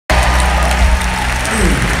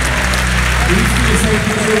say thank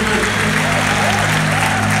you very much.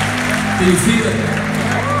 Can you feel it?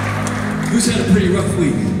 Who's had a pretty rough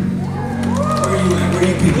week? Where are you at? Where are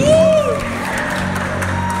you people?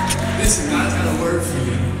 Listen, God's got a word for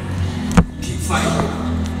you. Keep fighting.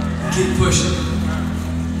 Keep pushing.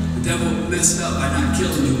 The devil messed up by not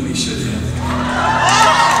killing you when he should have.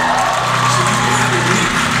 So you can have a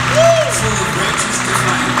week full of righteous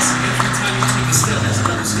defiance. Every time you take a step, that's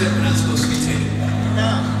another step you're not supposed to be taking.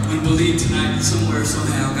 We believe tonight that somewhere,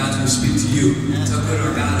 somehow, God's going to speak to you. That's how good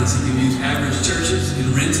our God is. He can use average churches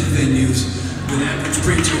and rented venues with average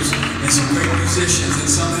preachers and some great musicians, and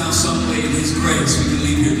somehow, some way, in His grace, we can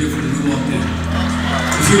leave here different than we walked in.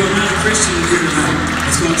 If you are not a Christian here tonight,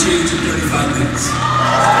 it's going to change in 35 minutes.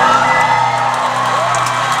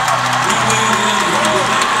 One way or the other, you will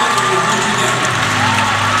back up or you'll hold you down.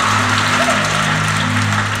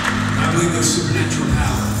 I believe there's supernatural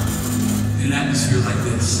power in an atmosphere like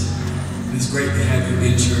this. And it's great to have you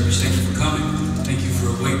in church. Thank you for coming. Thank you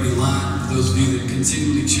for waiting in line. For those of you that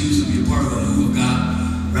continually choose to be a part of the move of God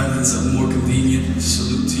rather than something more convenient,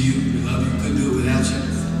 salute to you. We love you. Couldn't do it without you.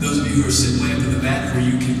 Those of you who are sitting way up in the back where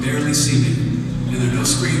you can barely see me, and there are no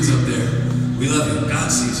screens up there, we love you. God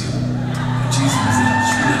sees you. And Jesus is in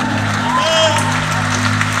you.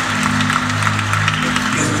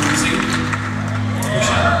 You guys want to sing? We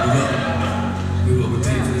shall. We will. We will. We're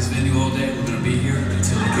paying for this venue all day. We're going to be here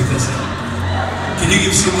until they kick us out. Can you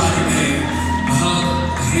give somebody a hug,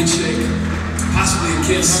 a handshake, possibly a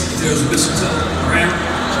kiss if there's a mistletoe around?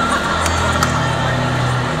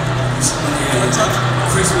 Somebody a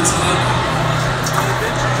Christmas hug.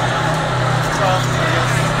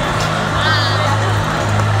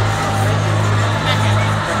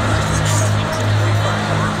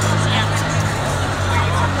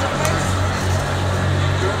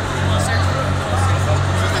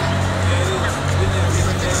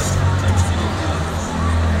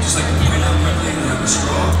 Just like to point out quickly that I'm a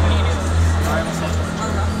straw.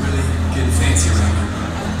 Really getting fancy right now.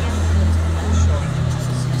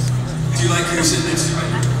 Do you like who you're sitting next to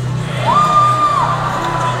right here?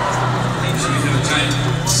 Should we have a giant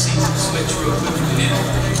seat switch real quick at the end?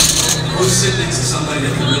 Who's sitting next to somebody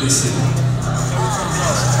that can really sing?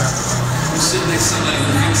 Who's sitting next to somebody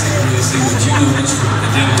who thinks they can really sing, but you know it's true,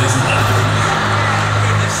 the devil doesn't like it?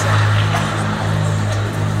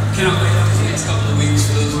 Cannot wait for the next couple of weeks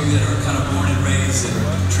for those of you that are kind of born and raised in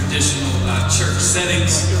traditional church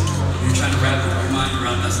settings. You're trying to wrap your mind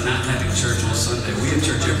around us not having church on Sunday. We have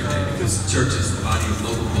church every day because the church is the body of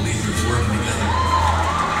local believers working together.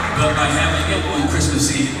 But by having it on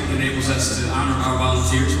Christmas Eve, it enables us to honor our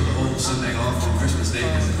volunteers with a whole Sunday off on Christmas Day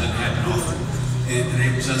because it doesn't happen often. It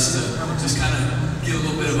enables us to just kind of get a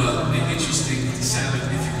little bit of an interesting Sabbath,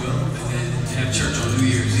 if you will, and then have church on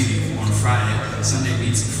New Year's Eve on Friday. Sunday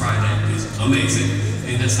meets Friday is amazing,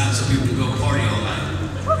 and that's not so people can go party all night.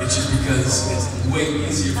 It's just because it's way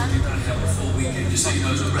easier for people to have a full weekend. Just so you know,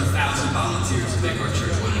 there's over 1,000 volunteers to make our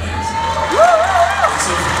church what it is. And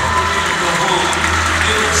so for people to go home,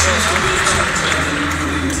 they will choose to be in church rather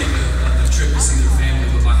than take a trip to see their family.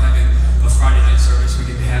 But by having a Friday night service, we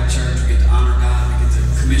get to have church, we get to honor God, we get to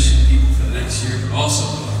commission people for the next year. But also,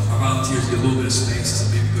 our volunteers get a little bit of space to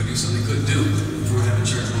maybe go do something they couldn't do if we were having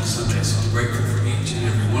church on Sunday. So I'm grateful for each and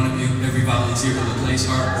every one of you, every volunteer in the place,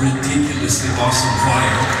 our ridiculously awesome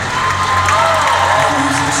choir, our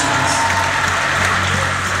musicians.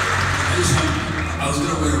 I was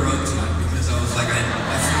going to wear a robe tonight because I was like, I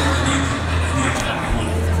feel like I need it.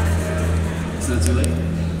 It's not too late.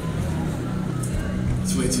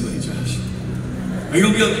 It's way too late, Josh. Are you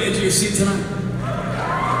going to be on the edge of your seat tonight?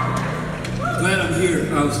 Glad I'm here.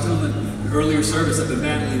 I was telling the earlier service I've been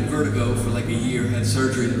battling vertigo for like a year. Had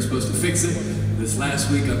surgery that was supposed to fix it. This last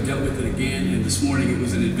week I've dealt with it again, and this morning it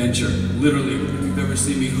was an adventure. Literally, if you've ever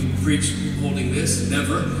seen me preach holding this,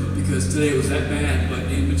 never, because today was that bad.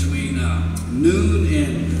 But in between noon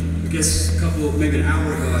and I guess maybe an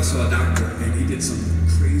hour ago, I saw a doctor, and he did some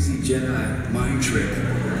crazy Jedi mind trick.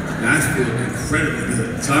 And I feel incredibly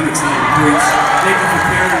good, so I'm excited to preach. Thank you for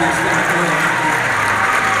pairing this.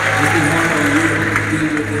 It's been hard all year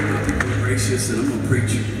dealing with it, but people are gracious, and I'm going to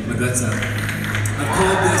preach my guts out. I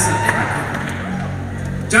called this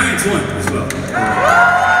Giants won as well.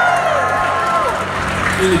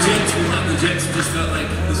 And the Jets, we love the Jets. It just felt like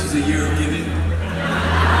this was a year of giving.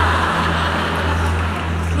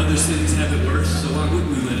 Other cities have it worse, so why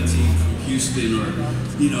wouldn't we let a team from Houston or,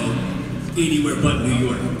 anywhere but New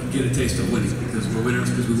York get a taste of winning? Because we're winners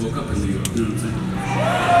because we woke up in New York, you know what I'm saying?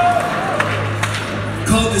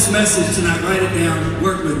 Call this message tonight, write it down,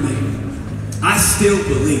 work with me. I still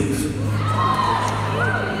believe.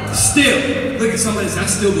 Still. Look at somebody and say, I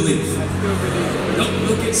still believe. Don't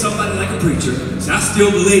look at somebody like a preacher. Say, I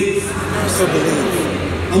still believe. I still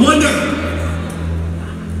believe. I wonder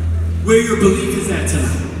where your belief is at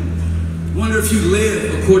tonight. I wonder if you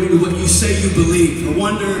live according to what you say you believe. I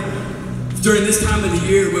wonder if during this time of the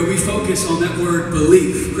year where we focus on that word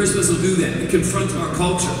belief, Christmas will do that. It confronts our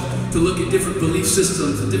culture to look at different belief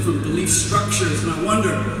systems and different belief structures. And I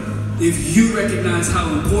wonder if you recognize how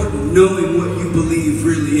important knowing what you believe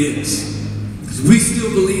really is. Because we still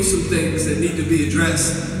believe some things that need to be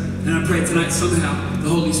addressed. And I pray tonight somehow the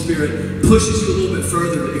Holy Spirit pushes you a little bit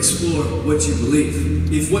further to explore what you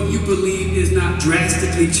believe. If what you believe is not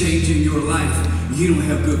drastically changing your life, you don't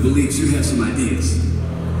have good beliefs, you have some ideas.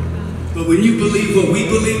 But when you believe what we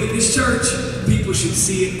believe in this church, people should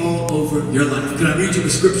see it all over your life. Can I read you a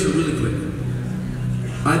scripture really quick?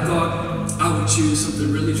 I thought I would choose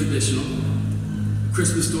something really traditional.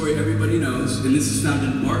 Christmas story everybody knows, and this is found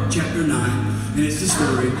in Mark chapter 9, and it's the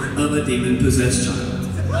story of a demon-possessed child.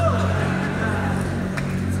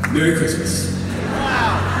 Merry Christmas.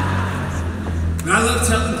 And I love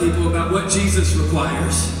telling people about what Jesus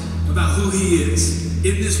requires, about who he is.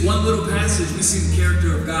 In this one little passage, we see the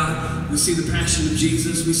character of God, we see the passion of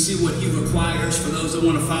Jesus, we see what he requires for those that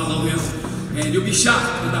want to follow him, and you'll be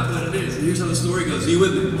shocked about what it is. And here's how the story goes. Are you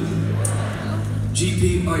with me?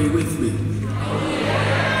 GP, are you with me?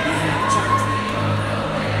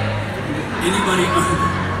 Anybody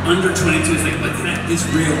under 22 is like, what's that? It's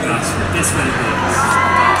real gospel. That's what it is.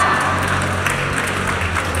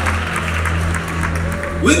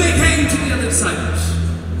 When they came to the other disciples,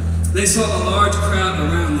 they saw a large crowd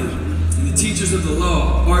around them, and the teachers of the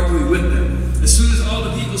law arguing with them. As soon as all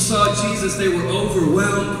the people saw Jesus, they were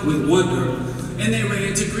overwhelmed with wonder, and they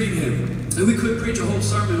ran to greet him. And we could preach a whole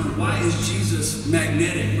sermon on why is Jesus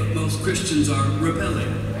magnetic, but most Christians are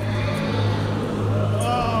repelling.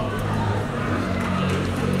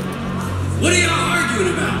 What are y'all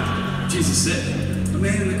arguing about? Jesus said. A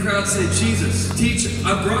man in the crowd said, Jesus, teacher,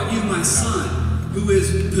 I brought you my son, who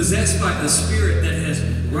is possessed by a spirit that has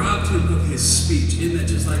robbed him of his speech. Isn't that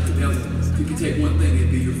just like the devil? If you could take one thing, it'd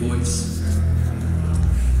be your voice.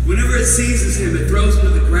 Whenever it seizes him, it throws him to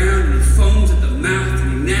the ground, and he foams at the mouth,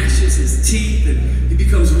 and he gnashes his teeth, and he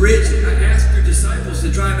becomes rigid. I asked your disciples to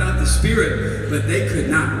drive out the spirit, but they could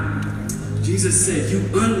not. Jesus said, you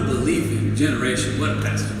unbelieving generation. What a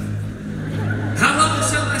pastor. How long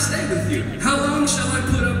shall I stay with you? How long shall I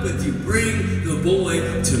put up with you? Bring the boy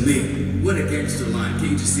to me. What a gangster line.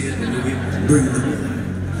 Can't you see it in the movie? Bring the boy.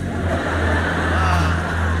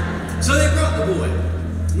 So they brought the boy.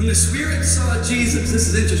 When the spirit saw Jesus, this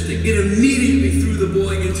is interesting, it immediately threw the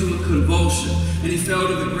boy into a convulsion, and he fell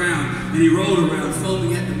to the ground, and he rolled around,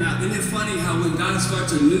 foaming at the mouth. Isn't it funny how when God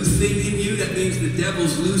starts a new thing in you, that means the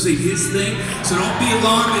devil's losing his thing? So don't be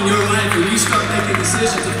alarmed in your life when you start making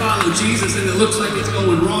decisions to follow Jesus, and it looks like it's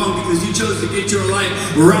going wrong because you chose to get your life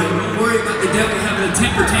right. Don't worry about the devil having a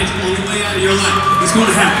temper tantrum on the way out of your life. It's going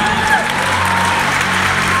to happen.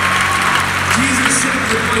 Jesus said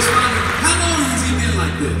to the boy's father, how long has he been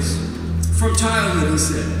like this? From childhood, he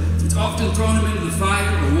said. It's often thrown him into the fire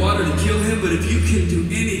or water to kill him, but if you can do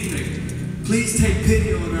anything, please take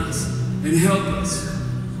pity on us and help us.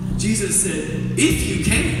 Jesus said, if you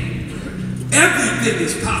can, everything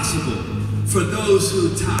is possible for those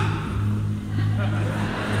who time.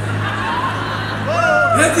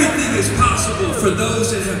 Everything is possible for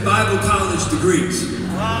those that have Bible college degrees.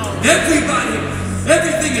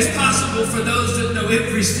 Everything is possible for those that know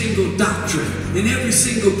every single doctrine and every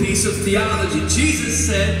single piece of theology. Jesus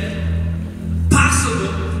said,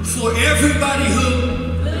 possible for everybody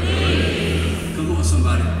who believes. Come on,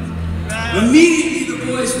 somebody. Immediately the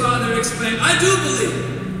boy's father exclaimed, I do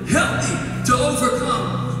believe. Help me to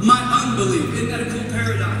overcome my unbelief. Isn't that a cool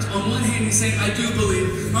paradox? On one hand, he's saying, I do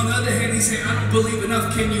believe. On the other hand, he's saying, I don't believe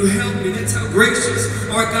enough. Can you help me? That's how gracious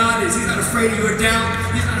our God is. He's not afraid of your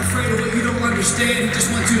doubt. He's not afraid of what you don't understand. He just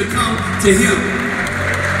wants you to come to him.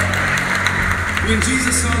 When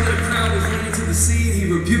Jesus saw that a crowd was running to the scene,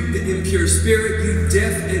 he rebuked the impure spirit. You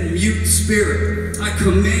deaf and mute spirit, I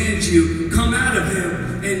command you, come out of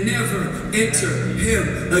him and never enter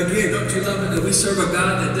him again. Don't you love it that we serve a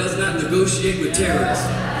God that does not negotiate with terrorists?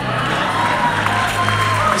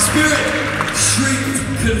 The spirit shrieked,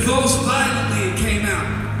 convulsed violently, and came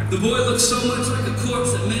out. The boy looked so much like a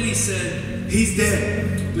corpse that many said, he's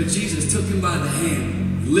dead. But Jesus took him by the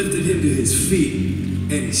hand, lifted him to his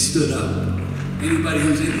feet, and he stood up. Anybody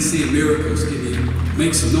who's into seeing miracles, can you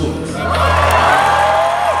make some noise? I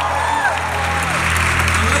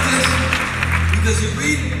love this because you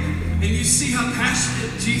read it and you see how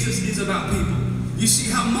passionate Jesus is about people. You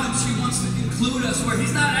see how much he wants to include us, where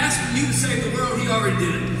he's not asking you to save the world, he already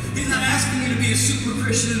did it. He's not asking you to be a super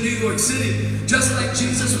Christian in New York City. Just like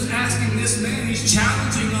Jesus was asking this man, he's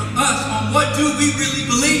challenging us on what do we really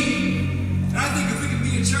believe. And I think if we could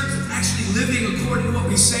be a church that's actually living according to what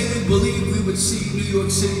we say we believe, we would see New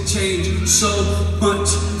York City change so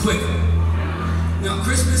much quicker. Now,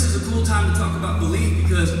 Christmas is a cool time to talk about belief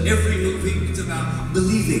because every movie is about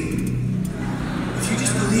believing. If you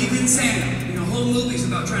just believe in Santa, whole movie's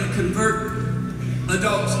about trying to convert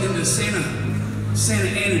adults into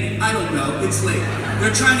Santa-anity. I don't know, it's late.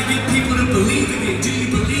 They're trying to get people to believe again. Do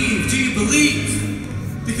you believe? Do you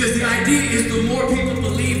believe? Because the idea is the more people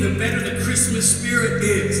believe, the better the Christmas spirit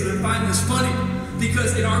is. And I find this funny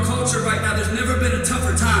because in our culture right now, there's never been a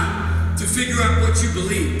tougher time to figure out what you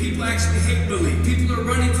believe. People actually hate belief. People are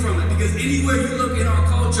running from it because anywhere you look in our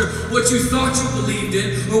culture, what you thought you believed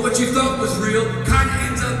in or what you thought was real kind of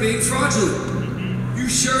ends up being fraudulent. You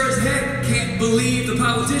sure as heck can't believe the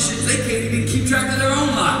politicians. They can't even keep track of their own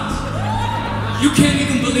lives. You can't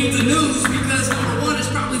even believe the news because number one, it's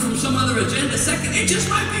probably from some other agenda. Second, it just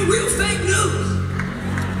might be real fake news.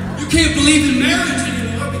 You can't believe in marriage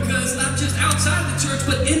anymore because not just outside the church,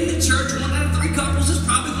 but in the church, 1 out of 3 couples is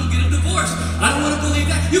probably going to get a divorce. I don't want to believe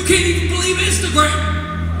that. You can't even believe Instagram.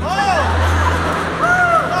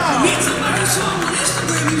 You meet somebody who saw them on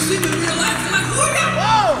Instagram, you see them in real life, you're like, who are you?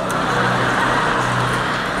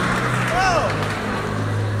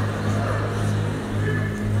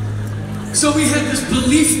 So we have this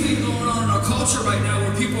belief thing going on in our culture right now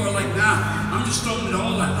where people are like, nah, I'm just throwing it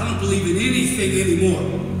all out. I don't believe in anything anymore.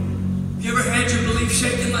 You ever had your belief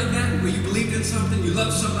shaken like that? Where you believed in something, you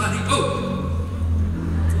loved somebody, oh!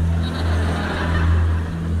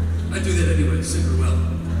 I do that anyway, super well.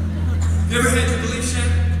 You ever had your belief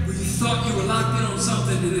shaken? Where you thought you were locked in on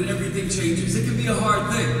something and then everything changes? It can be a hard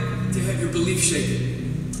thing to have your belief shaken.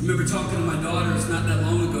 I remember talking to my daughters not that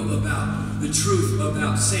long ago about the truth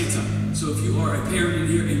about Santa. So if you are a parent in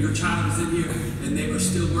here and your child is in here and they are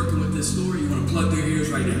still working with this story, you want to plug their ears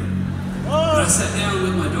right now. But I sat down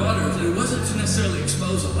with my daughters and it wasn't to necessarily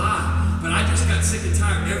expose a lie, but I just got sick and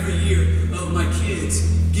tired every year of my kids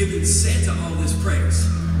giving Santa all this praise.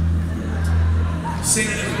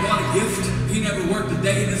 Santa never bought a gift. He never worked a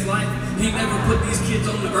day in his life. He never put these kids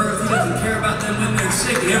on the earth. He doesn't care about them when they're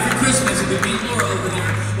sick. And every Christmas, it could be Laura over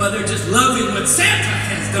there while they're just loving what Santa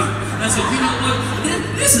has done. I said, you know what?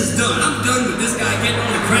 This is done. I'm done with this guy getting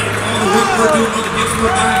all the credit for all the work we're doing, all the gifts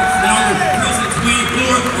we're buying, and all the presents we,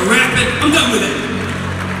 Laura, are wrapping. I'm done with it.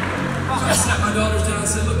 So I sat my daughters down and I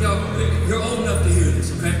said, look, y'all, you're old enough to hear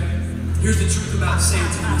this, okay? Here's the truth about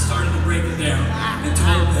Santa. And I started to break it down and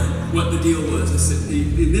told them what the deal was. I said,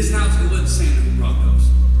 in this house, it wasn't Santa who brought those.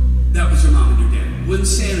 That was your mom and your dad. It wasn't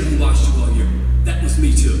Santa who washed you all year. That was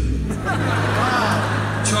me too.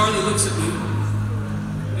 Charlie looks at me,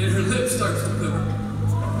 and her lip starts to quiver.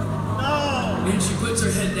 And she puts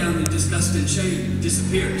her head down in disgust and shame,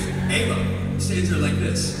 disappears. Ava stands there like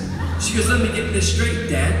this. She goes, let me get this straight,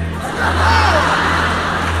 Dad.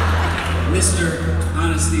 Mr.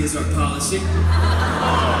 Honesty is our policy.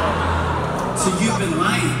 So you've been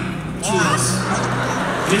lying to us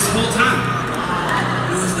this whole time.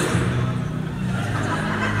 And I was like,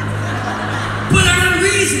 but I had a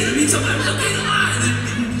reason. I mean, somebody was okay to lie. And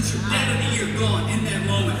then your dad of the year gone in that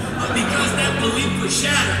moment. But because that belief was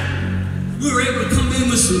shattered, we were able to come in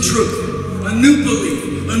with some truth. A new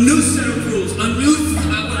belief, a new set of rules, a new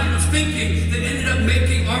what I was thinking that ended up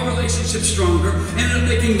making our relationship stronger, ended up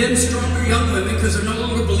making them stronger young women because they're no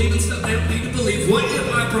longer believing stuff they don't need to believe. What if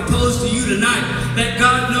I propose to you tonight that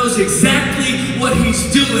God knows exactly what He's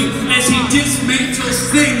doing as He dismantles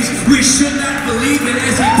things we should not believe in,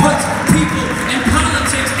 as He puts people and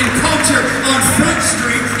politics and culture on Front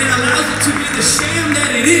Street and allows it to be the sham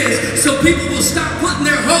that it is, so people will stop putting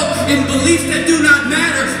their hope in beliefs that do not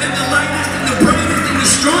matter, and the lightest and the brightest and the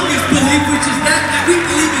strongest belief, which is that we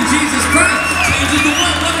believe in Jesus Christ, changes the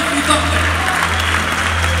world. What if we thought that?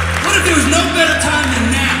 What if there was no better time than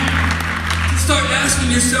now to start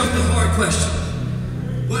asking yourself the hard question?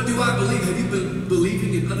 What do I believe? Have you been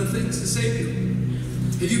believing in other things to save you?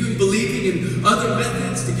 Have you been believing in other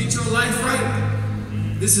methods to get your life right?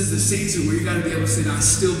 This is the season where you got to be able to say, I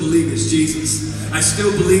still believe it's Jesus. I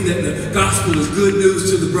still believe that the gospel is good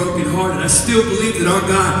news to the brokenhearted. I still believe that our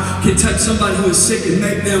God can touch somebody who is sick and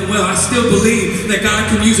make them well. I still believe that God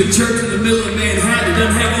can use a church in the middle of Manhattan. It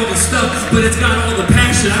doesn't have all the stuff, but it's got all the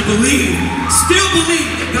passion. I believe, still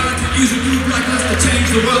believe that God can use a group like us to change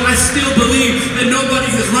the world. I still believe that nobody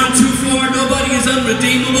has run too far, nobody is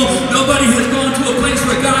unredeemable, nobody has gone to a place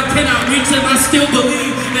where God cannot reach them. I still believe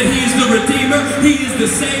that He is the Redeemer, He is the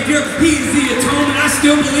Savior, He is the Atonement. I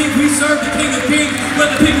still believe we serve the King of Kings,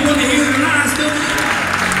 whether people want to hear it or not. I still believe it.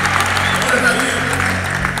 What about you?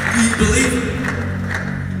 Do you believe it?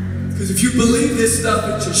 Because if you believe this stuff,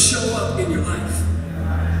 it should show up in your life.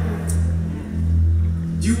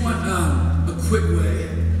 Do you want a quick way?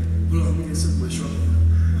 Hold on, let me get some of my straw.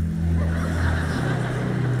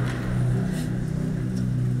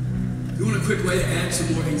 You want a quick way to add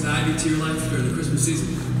some more anxiety to your life during the Christmas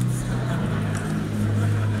season?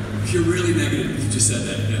 If you're really negative, you just said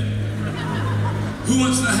that, yeah. Who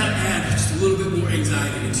wants to know how to add just a little bit more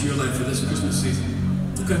anxiety into your life for this Christmas season?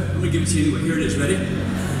 Okay, I'm gonna give it to you anyway. Here it is, ready?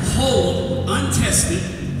 Hold untested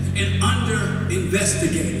and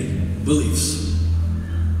under-investigated beliefs.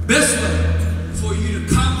 Best way for you to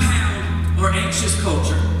compound our anxious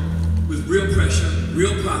culture with real pressure,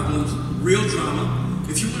 real problems, real drama.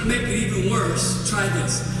 If you want to make it even worse, try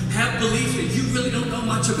this. Have beliefs that you really don't know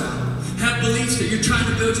much about. Have beliefs that you're trying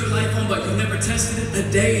to build your life on, but you've never tested it a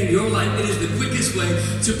day in your life. It is the quickest way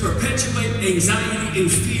to perpetuate anxiety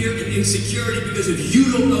and fear and insecurity, because if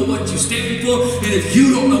you don't know what you stand for, and if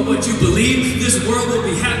you don't know what you believe, this world will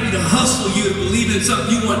be happy to hustle you to believe in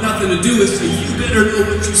something you want nothing to do with, so you better know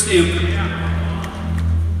what you stand for.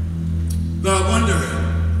 But I wonder,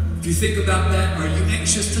 if you think about that, are you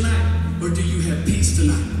anxious tonight? Or do you have peace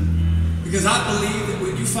tonight? Because I believe that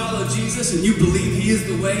when you follow Jesus and you believe He is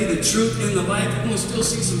the way, the truth, and the life, you're going to still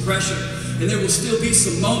see some pressure. And there will still be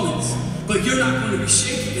some moments. But you're not going to be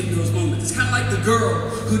shaken in those moments. It's kind of like the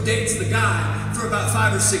girl who dates the guy for about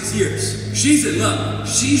 5 or 6 years. She's in love.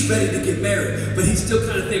 She's ready to get married. But he's still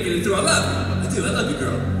kind of thinking it through. I love you. I do. I love you,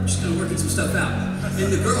 girl. She's kind of working some stuff out.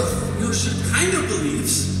 And the girl, she kind of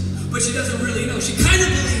believes, but she doesn't really know. She kind of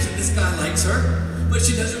believes that this guy likes her, but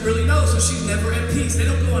she doesn't really know, so she's never at peace. They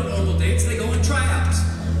don't go on normal dates, they go on tryouts.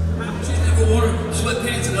 She's never worn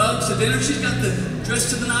sweatpants and Uggs to dinner. She's got the dress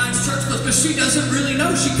to the nines church clothes, because she doesn't really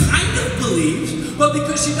know. She kind of believes, but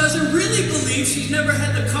because she doesn't really believe, she's never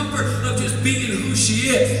had the comfort of just being who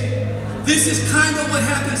she is. This is kind of what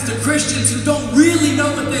happens to Christians who don't really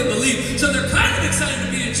know what they believe. So they're kind of excited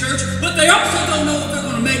to be in church, but they also don't know if they're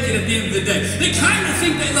going to make it at the end of the day. They kind of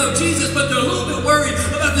think they love Jesus, but they're a little bit worried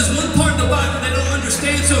about this one part of the Bible they don't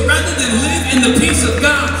understand. So rather than live in the peace of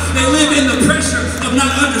God, they live in the pressure of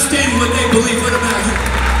not understanding what they believe. What about you?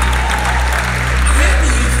 I had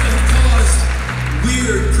beliefs that have caused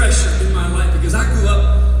weird pressure in my life, because I grew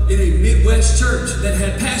up in a Midwest church that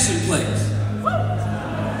had passion plays.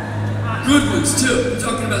 Good ones too. I'm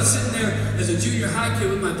talking about sitting there as a junior high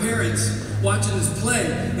kid with my parents watching this play,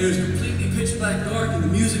 and it was completely pitch black dark, and the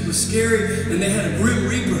music was scary, and they had a Grim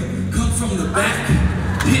Reaper come from the back,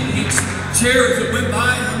 hitting each chair as it went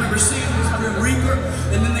by. I remember seeing this Grim Reaper,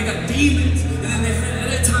 and then they got demons, and then they had,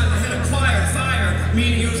 at that time, they had a choir, fire,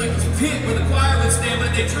 meaning it was like this pit where the choir would stand,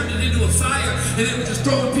 but they turned it into a fire, and they were just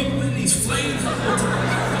throwing people in these flames the whole time.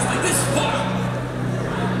 It was like, this is fire.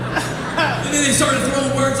 And then they started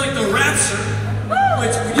throwing words like the rapture,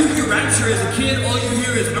 which when you hear rapture as a kid, all you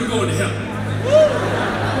hear is, I'm going to hell.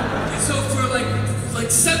 And so for like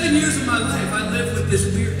 7 years of my life, I lived with this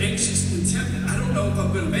weird anxious contempt. I don't know if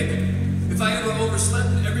I'm going to make it. If I ever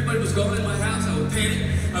overslept and everybody was going in my house, I would panic,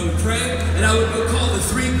 I would pray, and I would go call the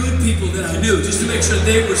 3 good people that I knew just to make sure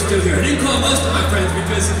they were still here. I didn't call most of my friends,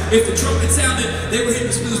 because if the trumpet sounded, they were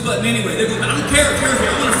hitting the snooze button anyway. They were, I don't care if you're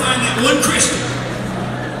here, I want to find that one Christian.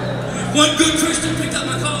 One good Christian picked up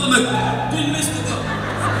my call. I'm like, didn't miss the boat.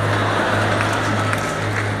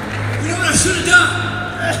 You know what I should have done?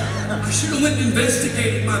 I should have went and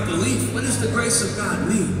investigated my belief. What does the grace of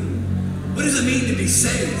God mean? What does it mean to be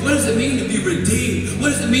saved? What does it mean to be redeemed? What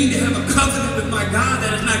does it mean to have a covenant with my God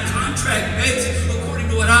that is not contract-based according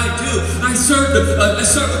to what I do? I serve a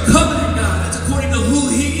covenant God that's according to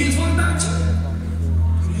who He is. What about you?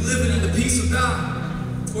 Are you living in the peace of God,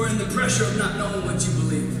 or in the pressure of not knowing what you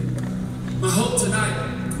believe? My hope tonight,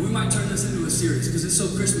 we might turn this into a series because it's so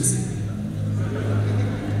Christmassy.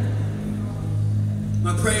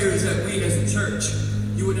 My prayer is that we as a church,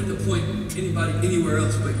 you wouldn't have to point anybody anywhere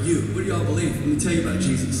else but you. What do y'all believe? Let me tell you about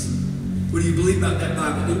Jesus. What do you believe about that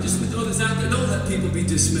Bible? And just throw this out there. Don't let people be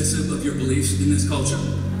dismissive of your beliefs in this culture.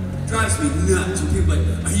 It drives me nuts when people are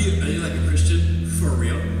like, are you like a Christian? For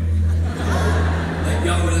real? Like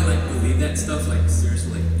y'all really like believe that stuff? Like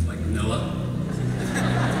seriously? Like Noah?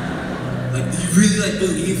 Like, do you really like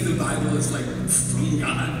believe the Bible is like from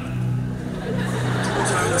God? Which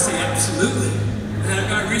I would say absolutely. I had a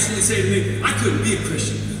guy recently say to me, I couldn't be a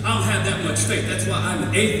Christian. I don't have that much faith. That's why I'm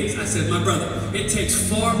an atheist. I said, my brother, it takes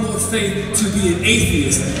far more faith to be an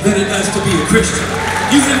atheist than it does to be a Christian.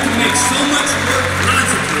 You have to make so much work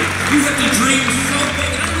logically. You have to dream so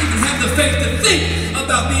big. I don't even have the faith to think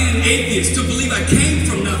about being an atheist, to believe I came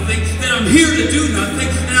from nothing, that I'm here to do nothing,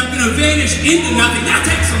 and I'm going to vanish into nothing. That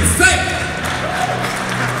takes some faith.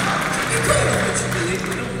 It's cool what you believe,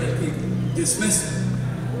 but don't let people dismiss it.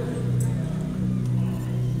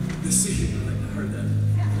 The secret, I heard that.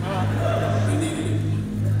 I needed it.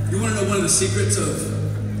 You want to know one of the secrets of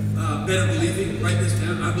better believing? Write this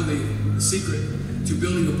down. I believe the secret to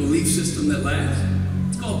building a belief system that lasts,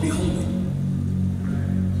 it's called beholding.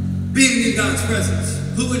 Being in God's presence.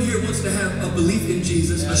 Who in here wants to have a belief in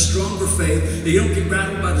Jesus, a stronger faith, that you don't get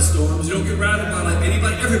rattled by the storms, you don't get rattled by like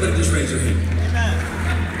anybody, everybody just raise their hand.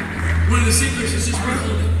 One of the secrets is just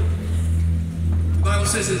beholding. The Bible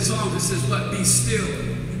says in Psalms, it says, what? Be still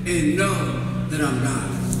and know that I'm God.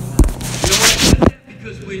 You know what?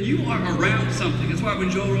 Because when you are around something, that's why when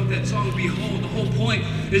Joel wrote that song, Behold, the whole point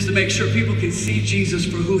is to make sure people can see Jesus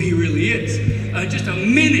for who he really is. Just a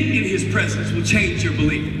minute in his presence will change your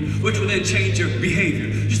belief, which will then change your behavior.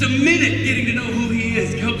 Just a minute getting to know who he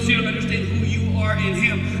is helps you to understand who you are in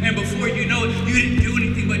him. And before you know it, you didn't do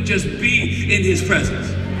anything but just be in his presence.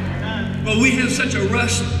 But we have such a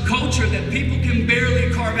rush culture that people can barely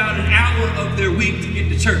carve out an hour of their week to get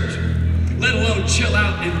to church, let alone chill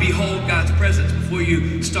out and behold God's presence before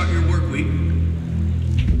you start your work week.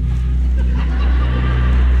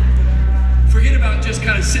 Forget about just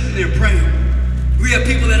kind of sitting there praying. We have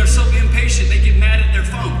people that are so impatient they get mad at their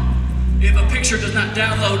phone. If a picture does not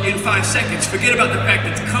download in 5 seconds, forget about the fact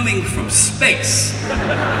that it's coming from space.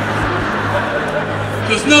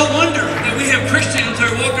 Because no wonder that we have Christians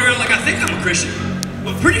that are walking around like, I think I'm a Christian.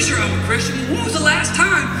 I'm pretty sure I'm a Christian. When was the last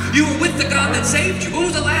time you were with the God that saved you? When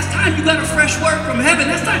was the last time you got a fresh word from heaven?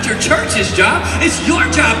 That's not your church's job. It's your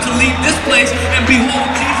job to leave this place and behold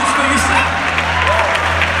Jesus for yourself.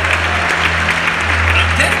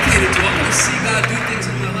 I'm dedicated to it. I want to see God do things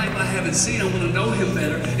in my life I haven't seen. I want to know him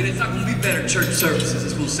better. And it's not going to be better church services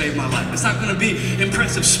that's going to save my life. It's not going to be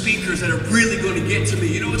impressive speakers that are really going to get to me.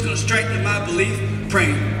 You know what's going to strengthen my belief?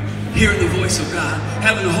 Praying. Hearing the voice of God,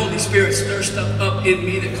 having the Holy Spirit stir stuff up in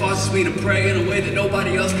me that causes me to pray in a way that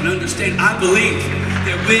nobody else can understand. I believe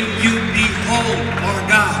that when you behold our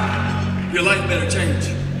God, your life better change.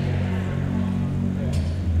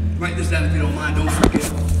 Write this down if you don't mind. Don't forget.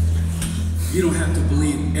 You don't have to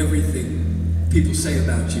believe everything people say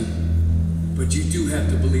about you, but you do have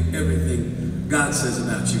to believe everything God says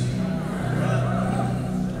about you.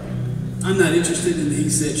 I'm not interested in the he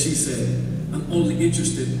said, she said. I'm only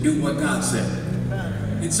interested in what God said.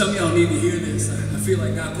 And some of y'all need to hear this. I feel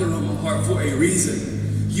like God put it on my heart for a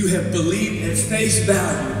reason. You have believed at face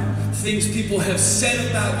value things people have said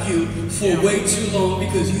about you for way too long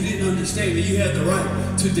because you didn't understand that you had the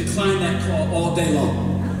right to decline that call all day long.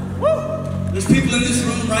 There's people in this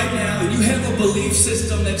room right now and you have a belief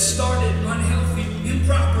system that started unhealthy,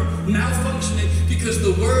 improper, malfunctioning because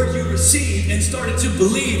the word you received and started to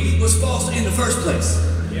believe was false in the first place.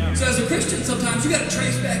 So as a Christian, sometimes you got to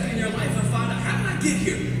trace back in your life and find out, how did I get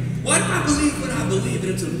here? Why do I believe what I believe?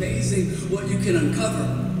 And it's amazing what you can uncover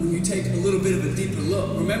when you take a little bit of a deeper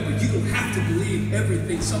look. Remember, you don't have to believe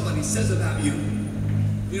everything somebody says about you.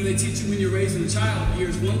 You know, they teach you when you're raising a child,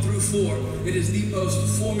 years 1 through 4, it is the most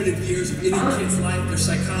formative years of any kid's life. Their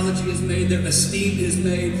psychology is made, their esteem is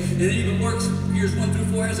made, and it even works years 1 through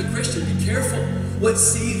 4 as a Christian. Be careful what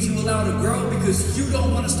seeds you allow to grow because you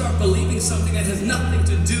don't want to start believing something that has nothing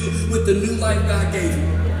to do with the new life God gave you.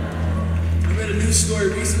 I read a news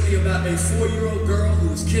story recently about a 4-year-old girl who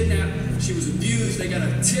was kidnapped. She was abused. They got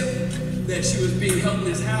a tip that she was being held in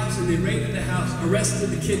this house, and they raided the house,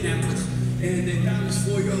 arrested the kidnappers, and they found this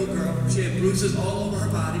 4-year-old girl. She had bruises all over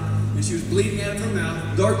her body, and she was bleeding out of her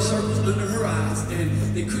mouth, dark circles under her eyes, and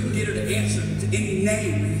they couldn't get her to answer to any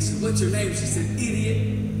name. And he said, "What's your name?" She said,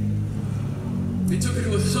 "Idiot." They took her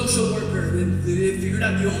to a social worker, and they figured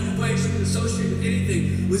out the only way she could associate with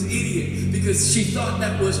anything was idiot, because she thought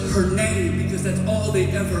that was her name, because that's all they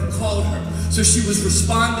ever called her. So she was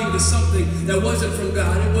responding to something that wasn't from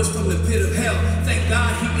God, it was from the pit of hell. Thank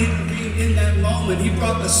God he intervened in that moment. He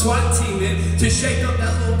brought a SWAT team in to shake up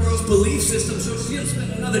that little girl's belief system so she didn't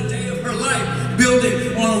spend another day of her life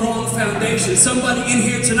building on a wrong foundation. Somebody in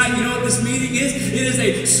here tonight, you know what this meeting is? It is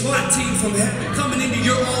a SWAT team from heaven coming into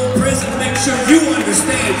your old prison to make sure you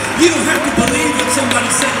understand. You don't have to believe what somebody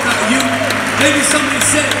said about you. Maybe somebody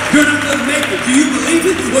said, you're not going to make it. Do you believe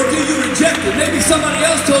it or do you reject it? Maybe somebody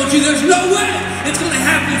else told you there's no way it's going to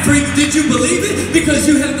happen for you. Did you believe it? Because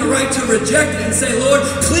you have the right to reject it and say, Lord,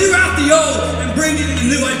 clear out the old and bring in the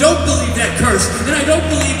new. I don't believe that curse, and I don't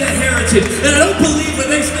believe that heritage, and I don't believe what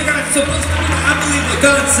they think I'm supposed to do. I believe what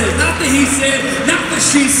God said. Not that he said, not that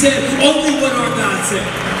she said, only what our God said.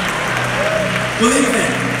 Believe that.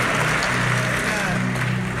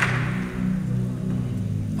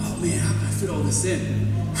 Oh man, how can I fit all this in?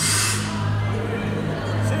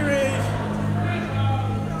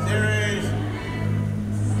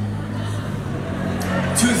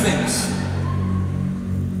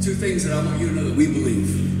 Two things that I want you to know that we believe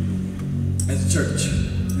as a church.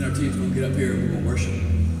 And our team's going to get up here and we're going to worship.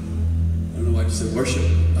 I don't know why I just said worship.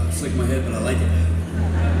 I flicked my head, but I like it.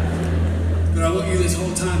 But I want you this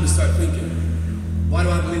whole time to start thinking, why do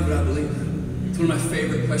I believe what I believe? It's one of my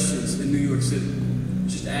favorite questions in New York City.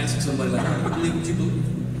 Just ask somebody like, how do you believe what you believe?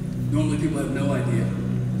 Normally people have no idea.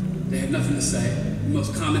 They have nothing to say. The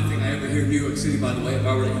most common thing I ever hear in New York City, by the way, if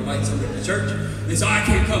I were to invite somebody to church, is, oh, I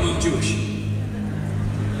can't come, I'm Jewish.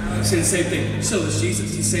 I say the same thing. So is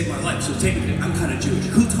Jesus. He saved my life. So technically, I'm kind of Jewish.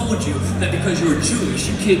 Who told you that because you're Jewish,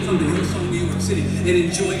 you can't come to Hillsong, New York City and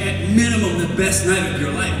enjoy at minimum the best night of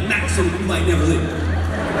your life? Maximum, you might never leave.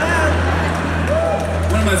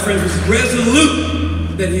 One of my friends was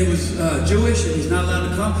resolute that he was Jewish and he's not allowed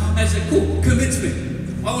to come. I said, cool, convince me.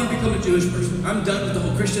 I want to become a Jewish person. I'm done with the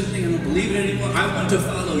whole Christian thing. I don't believe it anymore. I want to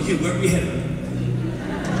follow you. Where are we headed?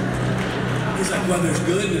 He's like, well, there's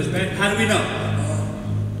good and there's bad. How do we know?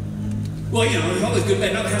 Well, you know, there's always good and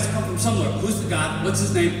bad. No, it has to come from somewhere. Who's the God? What's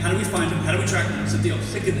his name? How do we find him? How do we track him? What's the deal?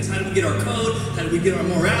 Sick of this. How do we get our code? How do we get our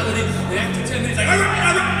morality? And after 10 minutes, like, all right,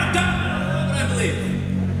 I'm done. What I believe.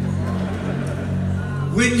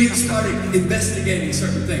 When you started investigating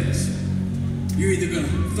certain things, you're either going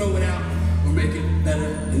to throw it out or make it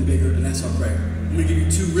better and bigger, and that's our prayer. I'm going to give you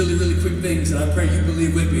two really, really quick things that I pray you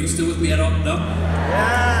believe with me. Are you still with me at all? No?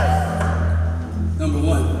 Yes. Number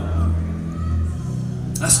one.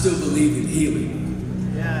 I still believe in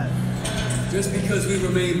healing. Yeah. Just because we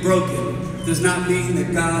remain broken does not mean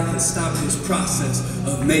that God has stopped his process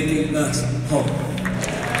of making us whole.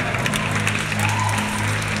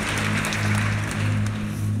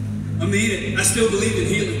 I mean it. I still believe in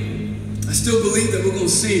healing. I still believe that we're going to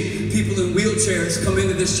see people in wheelchairs come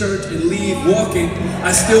into this church and leave walking.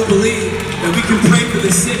 I still believe that we can pray for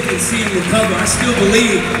the sick and see them recover. I still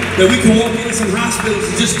believe that we can walk into some hospitals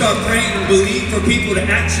and just start praying and believe for people to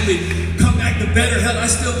actually come back to better health. I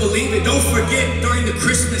still believe it. Don't forget, during the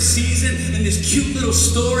Christmas season, in this cute little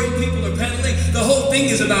story people are peddling, the whole thing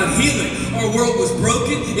is about healing. Our world was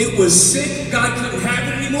broken. It was sick. God couldn't have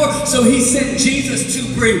it anymore. So he sent Jesus to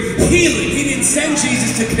bring healing. He didn't send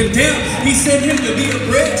Jesus to condemn. He sent him to be a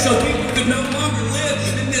bridge so people could no longer live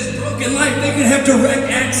in this broken life. They could have direct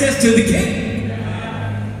access to the King.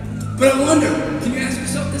 But I wonder, can you ask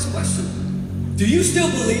yourself this question? Do you still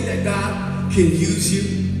believe that God can use you,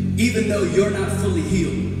 even though you're not fully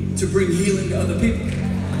healed, to bring healing to other people?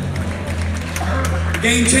 The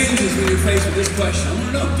game changes when you're faced with this question. I want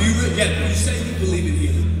to know, do you really get it? You say you believe in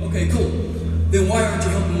healing. Okay, cool. Then why aren't you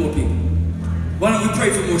helping more people? Why don't we pray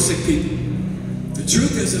for more sick people? The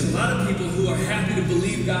truth is, there's a lot of people who are happy to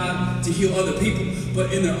believe God to heal other people,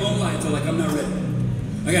 but in their own life, they're like, I'm not ready.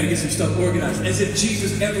 I got to get some stuff organized. As if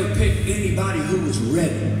Jesus ever picked anybody who was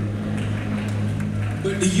ready.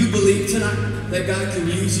 But do you believe tonight that God can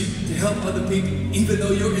use you to help other people, even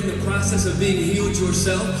though you're in the process of being healed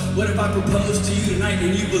yourself? What if I proposed to you tonight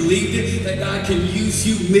and you believed it, that God can use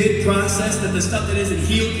you mid-process, that the stuff that isn't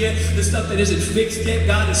healed yet, the stuff that isn't fixed yet,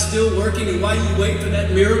 God is still working, and while you wait for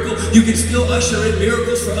that miracle, you can still usher in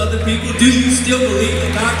miracles for other people? Do you still believe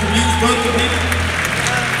that God can use broken people?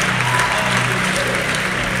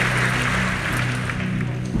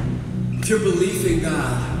 If your belief in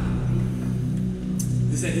God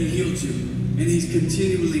is that he healed you, and he's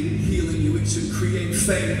continually healing you, it should create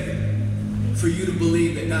faith for you to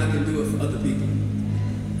believe that God can do it for other people.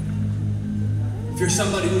 If you're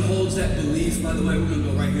somebody who holds that belief, by the way, we're going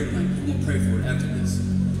to go right here tonight. We're going to pray for it after this.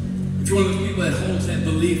 If you're one of those people that holds that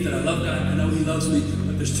belief that I love God, I know he loves me,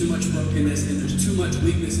 but there's too much brokenness and there's too much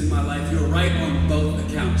weakness in my life, you're right on both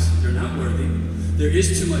accounts. You're not worthy. There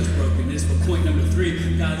is too much brokenness, but point number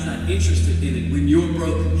 3, God's not interested in it. When you're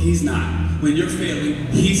broke, he's not. When you're failing,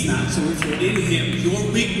 he's not. So if you're in him, your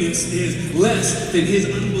weakness is less than his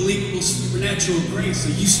unbelievable supernatural grace. So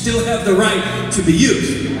you still have the right to be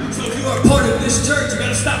used. So if you are part of this church, you got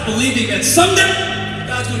to stop believing that someday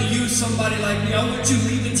God's going to use somebody like me. I want you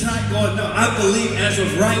leaving tonight going, Oh no, I believe as of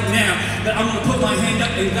right now that I'm going to put my hand up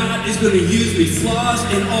and God is going to use me, flaws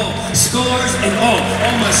and all, scars and all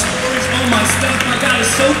my stories, all my stuff. My God is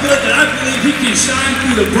so good that I believe He can shine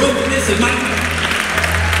through the brokenness in my life.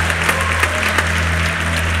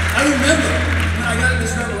 I remember when I got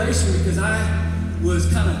this revelation because I was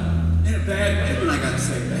kind of in a bad way when I got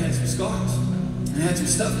saved. I had some scars. I had some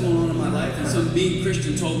stuff going on in my life, and some mean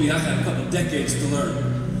Christian told me I had a couple decades to learn.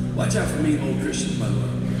 Watch out for mean old Christians, by the way.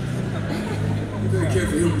 Be very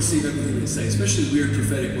careful you don't receive everything they say, especially weird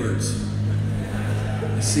prophetic words.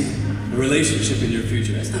 You see a relationship in your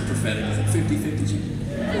future. That's not prophetic. It's like 50-50.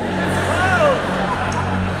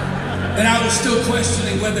 And I was still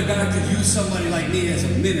questioning whether God could use somebody like me as a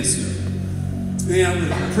minister. And I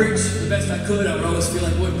would preach the best I could. I would always feel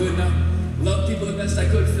like, what good now? Love people the best I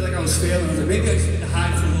could, feel like I was failing. I was like, maybe I just need to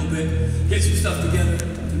hide for a little bit, get some stuff together,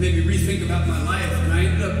 and maybe rethink about my life. And I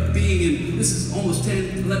ended up being in, this is almost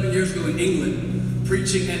 10, 11 years ago in England,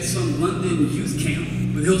 preaching at some London youth camp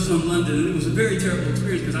with Hillsong London. And it was a very terrible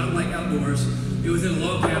experience because I don't like outdoors. It was in a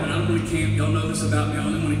log cabin. I don't want to camp. Y'all know this about me. I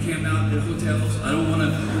only want to camp out at hotels. I don't want to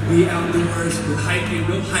be outdoors with hiking.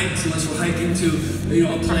 No hikes unless we're hiking to,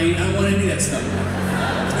 a plane. I don't want any of that stuff.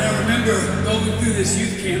 And I remember going through this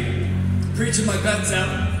youth camp, preaching my guts out,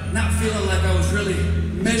 not feeling like I was really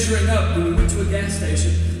measuring up when we went to a gas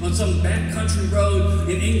station on some backcountry road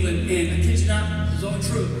in England, and I kid you not, it was all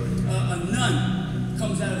true. A nun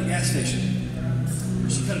comes out of the gas station.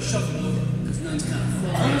 She kind of shuffled over, because nuns kind of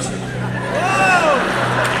fall on the street.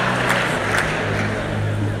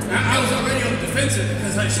 I was already on the defensive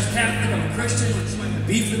because she's Catholic, I'm a Christian, like she might have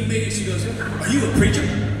beef with me, and she goes, "Are you a preacher?"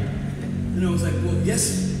 And I was like, "Well,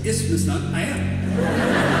 yes, Miss Nun, I am."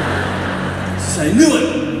 So I knew it.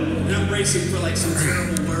 And I'm bracing for like some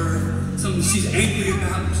terrible word, something she's angry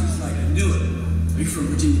about. And she's like, I knew it. Are you from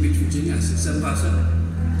Virginia Beach, Virginia? I said,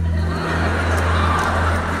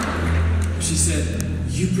 757. She said,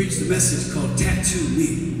 you preached a message called Tattoo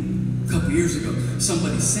Me a couple years ago.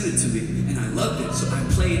 Somebody sent it to me, and I loved it. So I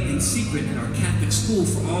play it in secret at our Catholic school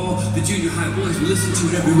for all the junior high boys. We listen to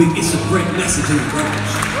it every week. It's a great message in the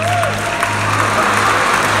brothers.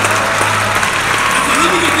 Okay, let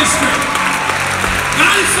me get this straight.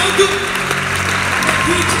 God is so good.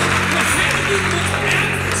 Preaching the heavy, most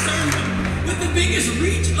accurate sermon with the biggest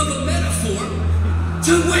reach of a metaphor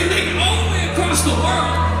to make it all the way across the world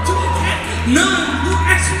to a Catholic nun who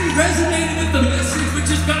actually resonated with the message, which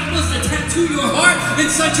is God wants to tattoo your heart in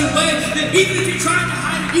such a way that even if you tried to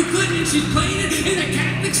hide it, you couldn't. And she's playing it in a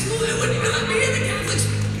Catholic school. They wouldn't even let me in the Catholic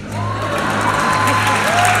school.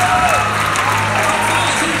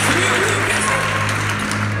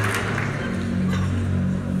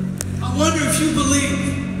 I wonder if you believe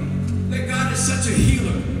that God is such a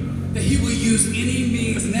healer that He will use any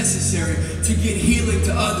means necessary to get healing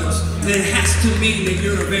to others, then it has to mean that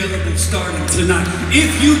you're available starting tonight.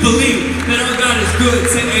 If you believe that our God is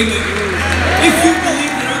good, say amen. If you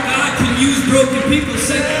believe that our God can use broken people,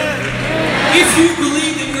 say amen. If you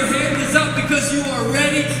believe that your hand is up because you are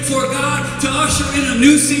ready for God to usher in a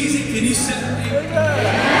new season, can you say amen?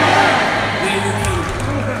 Now you're coming.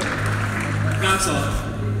 That's all.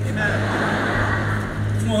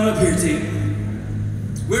 Come on up here, team.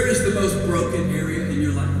 Where is the most broken area in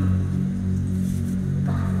your life? I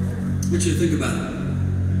want you to think about it.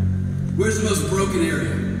 Where's the most broken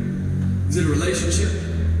area? Is it a relationship?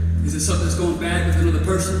 Is it something that's going bad with another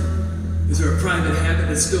person? Is there a private habit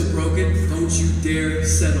that's still broken? Don't you dare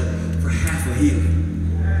settle for half a healing.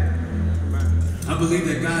 I believe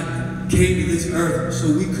that God came to this earth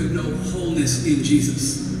so we could know wholeness in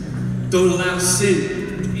Jesus. Don't allow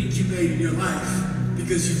sin to incubate in your life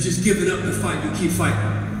because you've just given up the fight. You keep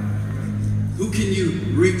fighting. Who can you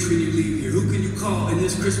reach when you leave here? Who can you call in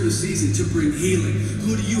this Christmas season to bring healing?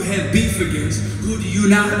 Who do you have beef against? Who do you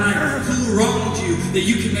not like? Who wronged you that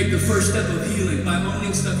you can make the first step of healing by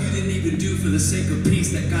owning stuff you didn't even do for the sake of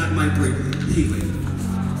peace that God might bring healing?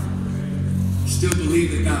 Still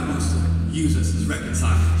believe that God wants to use us as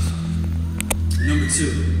reconcilers. Number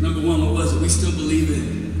two. Number one, what was it? We still believe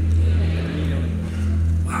in.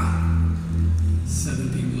 Wow. 7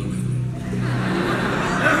 people are with me.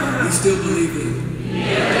 We still believe in.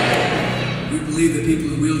 We believe that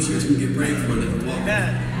people in wheelchairs can get prayed for and they can walk.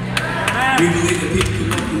 We believe that people can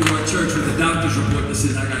walk into our church with a doctor's report that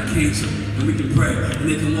says, I got cancer, and we can pray, and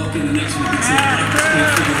they can walk in the next week and say, I just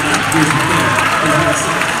can't figure it out. Here's the thing.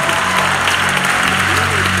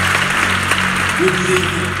 We believe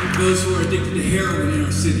that those who are addicted to heroin in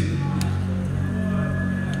our city,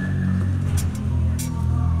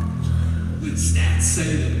 when when stats say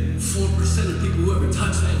that 4% of people who ever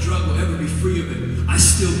touch that drug will ever be free of it, I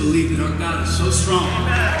still believe that our God is so strong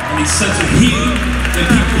and He's such a healer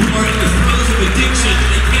that people who are in the throes of addiction,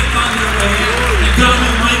 they can't find their way out, that God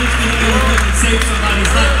Almighty is going to go in and save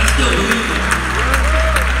somebody's life. I still believe it.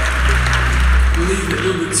 Believe it.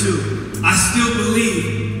 Number two, I still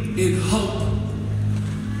believe in hope.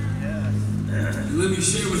 And let me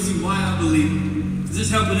share with you why I believe it. Is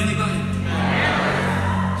this helping anybody?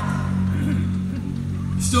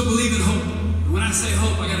 Still believe in hope. And when I say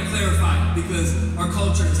hope, I got to clarify it because our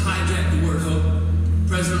culture has hijacked the word hope.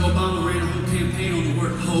 President Obama ran a whole campaign on the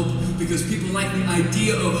word hope because people like the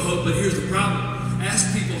idea of hope, but here's the problem.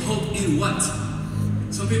 Ask people, hope in what?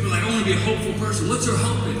 Some people are like, I want to be a hopeful person. What's your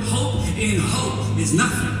hope in? Hope in hope is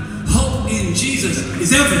nothing. Hope in Jesus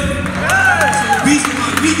is everything. So the reason why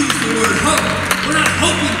we use the word hope, we're not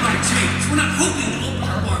hoping by change. We're not hoping to open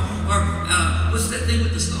up our what's that thing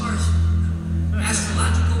with the stars?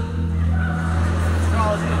 Astrological?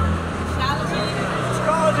 Astrology.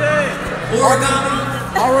 Origami?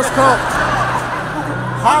 Horoscope.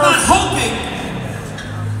 I'm not hoping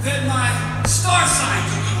that my star signs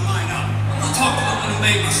are going to line up. I'm going to talk to the one who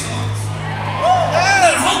made my stars. I'm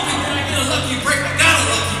not hoping that I get a lucky break. I got a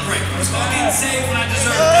lucky break. So I didn't save when I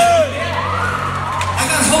deserved it. I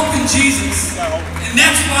got hope in Jesus. And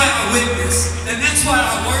that's why I witness. And that's why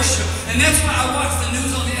I worship. And that's why I watch the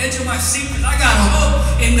news on the edge of my seat. Because I got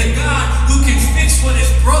hope in the God who can fix what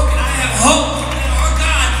is broken. I have hope that our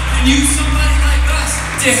God can use somebody like us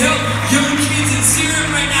to help young kids in Syria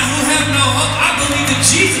right now who have no hope. I believe that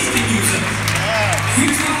Jesus can use them.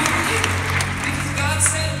 Here's why I believe it. Because God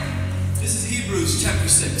said, this is Hebrews chapter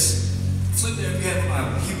 6. Flip there if you have the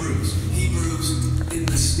Bible. Hebrews in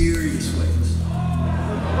mysterious ways.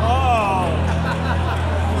 Oh.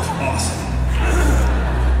 That was awesome.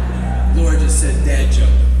 Laura just said dad joke.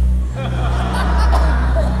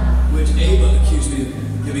 Which Ava accused me of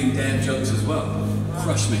giving dad jokes as well.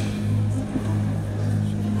 Crush me.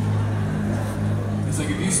 It's like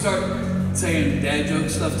if you start saying dad joke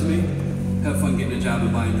stuff to me, have fun getting a job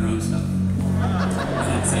and buying your own stuff. I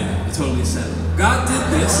didn't say that. I totally said it. God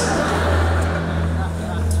did this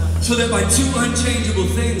so that by two unchangeable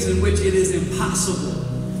things in which it is impossible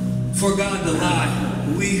for God to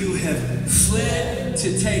lie, we who have fled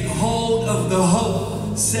to take hold of the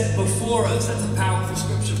hope set before us. That's a powerful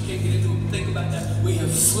scripture. We can't get into it. Think about that. We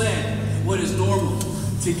have fled what is normal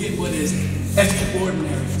to get what is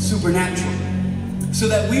extraordinary, supernatural, so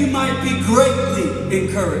that we might be greatly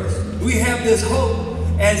encouraged. We have this hope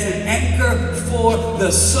as an anchor for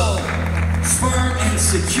the soul, firm and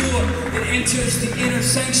secure. It enters the inner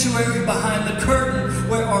sanctuary behind the curtain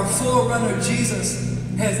where our forerunner Jesus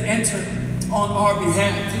has entered on our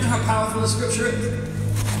behalf. Do you know how powerful the scripture is?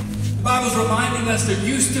 The Bible's reminding us there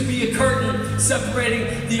used to be a curtain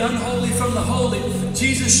separating the unholy from the holy.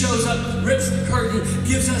 Jesus shows up, rips the curtain,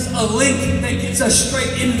 gives us a link that gets us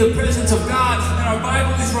straight into the presence of God. And our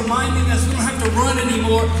Bible is reminding us we don't have to run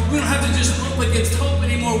anymore. We don't have to just hope against hope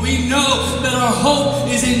anymore. We know that our hope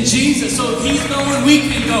is in Jesus. So if He's going, we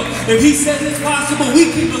can go. If He says it's possible, we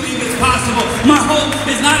can believe it's possible. My hope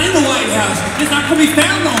is not in the White House. It's not going to be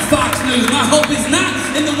found on Fox News. My hope is not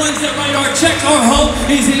in the ones that write our checks. Our hope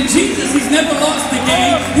is in Jesus. He's never lost the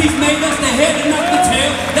game. He's made us the head and not the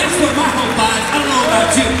tail. That's where my hope lies. I don't know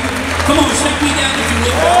about you. Come on, shut me down if you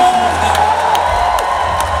look at.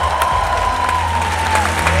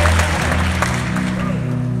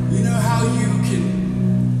 You know how you can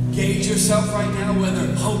gauge yourself right now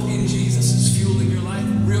whether hope in Jesus is fueling your life?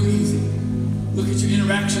 Real easy. Look at your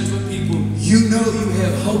interactions with people. You know you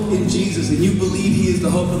have hope in Jesus and you believe He is the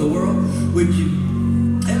hope of the world when you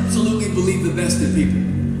absolutely believe the best in people.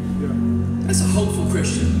 That's a hopeful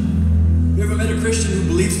Christian. You ever met a Christian who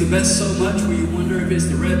believes the best so much where you wonder if it's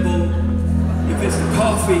the Red Bull, if it's the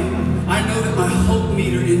coffee? I know that my hope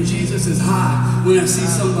meter in Jesus is high when I see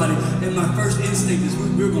somebody, and my first instinct is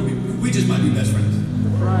we just might be best friends.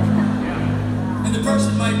 And the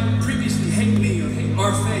person might previously hate me or hate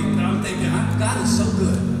our faith, but I'm thinking, God is so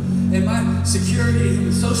good. And my security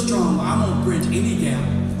is so strong, I won't bridge any gap.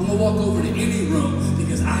 I'm going to walk over to any room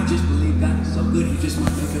because I just believe God is so good, He just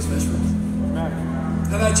might make us best friends.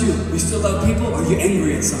 How about you? You still love people, or are you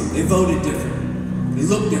angry at some? They voted different. They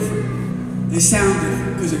look different. They sound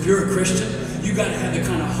different. Because if you're a Christian, you got to have the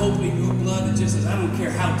kind of hope in your blood that just says, I don't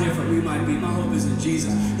care how different we might be. My hope is in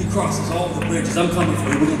Jesus. He crosses all the bridges. I'm coming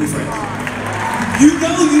for you. We're going to be friends. You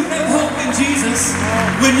know you have hope in Jesus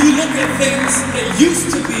when you look at things that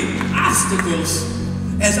used to be obstacles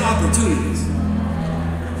as opportunities.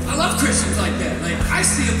 I love Christians like that. Like, I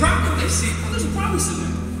see a problem. They see, there's a promise in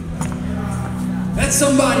there. That's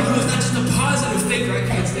somebody who is not just a positive thinker. I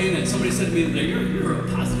can't stand that. Somebody said to me today, you're a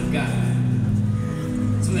positive guy.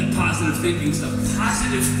 Some of that positive thinking stuff.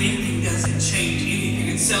 Positive thinking doesn't change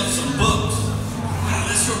anything. It sells some books. But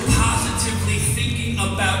unless you're positively thinking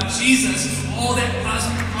about Jesus, all that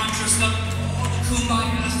positive mantra stuff, all the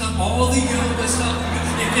kumbaya stuff, all the yoga stuff,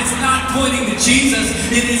 if it's not pointing to Jesus,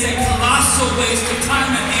 it is a colossal waste of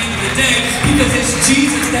time at the end of the day, because it's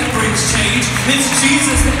Jesus that brings change. It's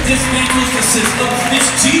Jesus that dismantles the system.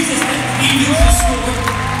 It's Jesus that renews the store.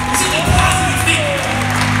 It's a positive thing.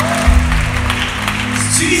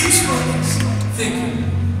 It's Jesus for us thinking.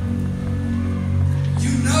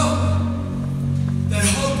 You know that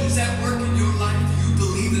hope is at work in your life. Do you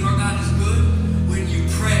believe that our God is good? When you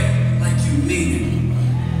pray like you mean it.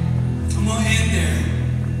 I'm going to end there.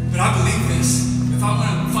 But I believe this. If I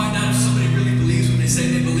want to find out if somebody really believes what they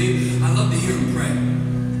say they believe, I love to hear them pray.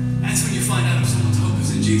 That's when you find out if someone's hope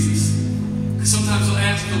is in Jesus. Because sometimes they'll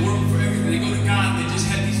ask the world for everything. They go to God and they just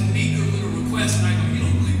have these meager little requests, and I go, you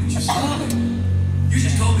don't believe what you said. You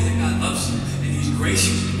just told me that God loves you, and He's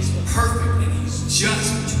gracious, and He's perfect, and He's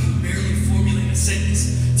just, but you can barely formulate a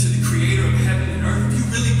sentence to the Creator of heaven and earth. If you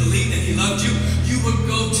really believe that He loved you, you would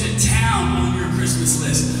go to town on your Christmas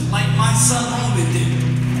list, like my son Roman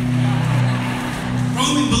did.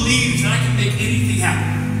 Roman believes that I can make anything happen.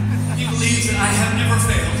 He believes that I have never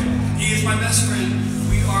failed. He is my best friend.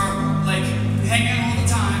 We are like hanging out all the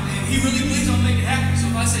time, and he really believes I'll make it happen. So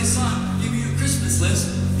if I say, son, give me your Christmas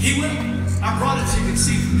list, he will. I brought it so you can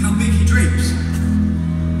see how big he dreams.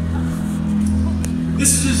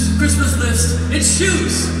 This is his Christmas list. It's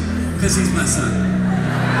shoes, because he's my son.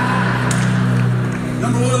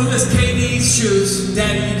 Number one on the list, KD's shoes.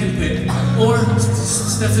 Daddy, you can pick. Or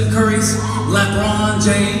Stephen Curry's, LeBron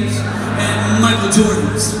James, and Michael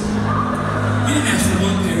Jordan's. He didn't ask for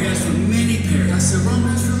one pair, he asked for many pairs. I said, Ron,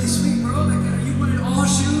 that's really sweet, bro. Like, you wanted all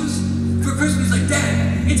shoes for Christmas? He's like,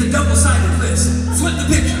 Dad, it's a double-sided list. Flip the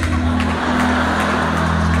picture.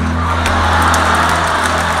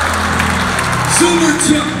 Zoomer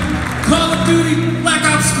Chip, Call of Duty, Black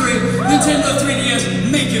Ops 3, Nintendo 3DS,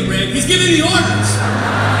 make it red. He's giving me orders.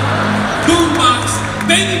 Boombox,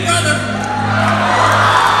 baby brother.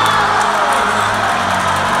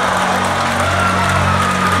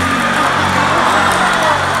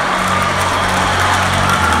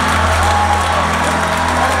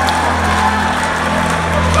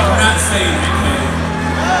 I'm not saying it, man.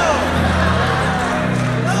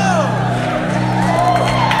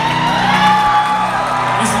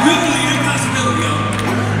 It's literally an impossibility, y'all.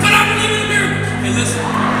 But I believe in a miracle. Hey, listen.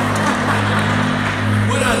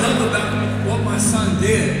 What I love about what my son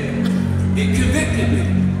did, it convicted me.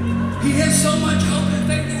 He has so much hope and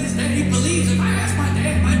faith in his dad. He believes. If I ask my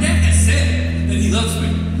dad has said that he loves me.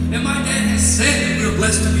 And my dad has said that we're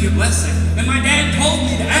blessed to be a blessing. And my dad told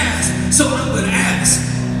me to ask, so I'm going to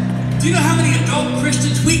ask. Do you know how many adult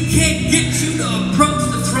Christians we can't get you to approach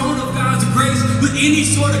the throne of God's grace with any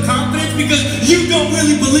sort of confidence because you don't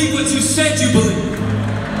really believe what you said you believe?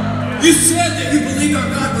 You said that you believed our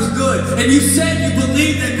God was good, and you said you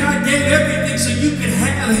believed that God gave everything so you could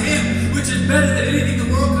have Him, which is better than anything the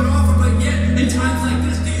world could offer, but yet, in times like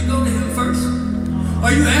this, do you go to Him first? Are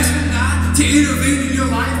you asking God to intervene in your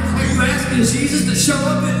life? Are you asking Jesus to show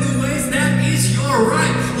up in new ways? That is your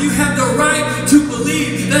right. You have the right to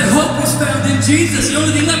believe that hope is found in Jesus. The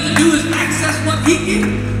only thing left to do is access what He gave.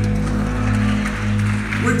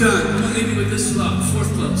 We're done. I'm going to leave you with this thought. Fourth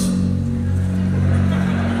close.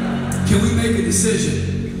 Can we make a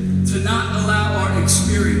decision to not allow our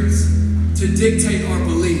experience to dictate our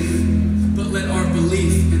belief, but let our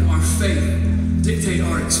belief and our faith dictate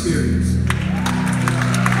our experience?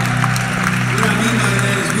 What I mean by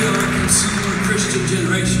that is we are a consumer Christian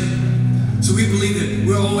generation. So we believe that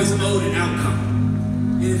we're always owed an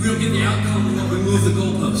outcome. And if we don't get the outcome, we move the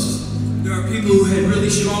goalposts. There are people who had really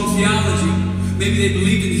strong theology. Maybe they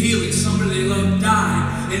believed in healing. Somebody they loved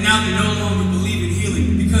died, and now they no longer believe in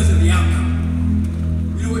healing because of the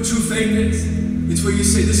outcome. You know what true faith is? It's where you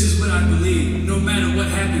say, this is what I believe. No matter what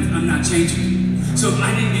happens, I'm not changing. So if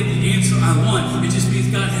I didn't get the answer I want, it just means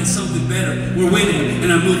God has something better. We're winning,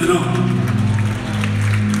 and I'm moving on.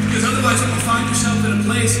 Because otherwise you're going to find yourself in a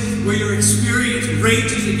place where your experience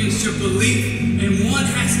rages against your belief, and one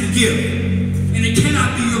has to give. And it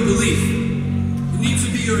cannot be your belief. It needs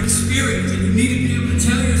to be your experience, and you need to be able to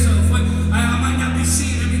tell yourself, what, I might not be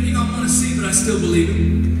seeing everything I want to see, but I still believe it.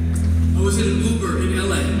 I was in an Uber in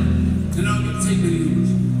LA, and I don't get to take many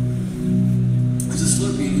Ubers. There's a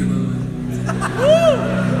Slurpee in here, by the way.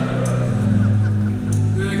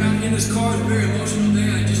 And I got in this car, it was a very emotional day.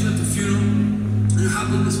 I just left the funeral. And I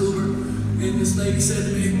hopped in this Uber, and this lady said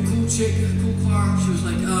to me, cool chick, cool car. She was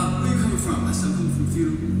like, where are you coming from? I said, I'm coming from a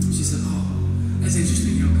funeral. She said, oh, that's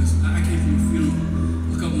interesting, you know, because I came from a funeral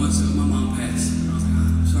a couple months ago. My mom passed. And I was like,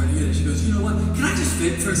 oh, I'm sorry to hear that. She goes, you know what? Can I just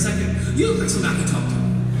vent for a second? You look like somebody I can talk to.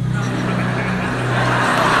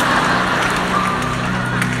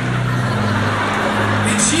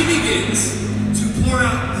 And she begins to pour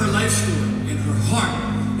out her life story and her heart.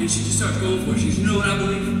 And she just starts going for it. She goes, you know what I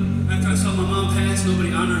believe? After I saw my mom pass,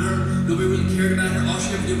 nobody honored her. Nobody really cared about her. All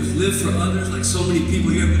she ever did was live for others, like so many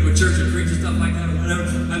people. You ever go to a church and preach and stuff like that or whatever?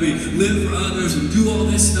 I mean, live for others and do all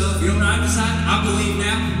this stuff. You know what I decided? I believe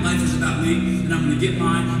now life is about me, and I'm going to get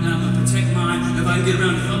mine, and I'm going to protect mine. If I can get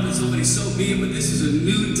around to helping somebody, so be it. But this is a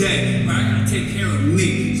new day where I got to take care of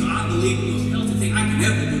me. So I believe the most healthy thing I can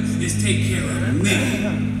ever do is take care of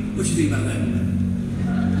me. What you think about that?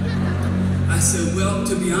 I said, well,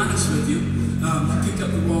 to be honest with you, I picked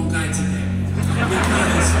up the wrong guy today.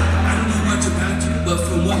 Because I don't know much about you, but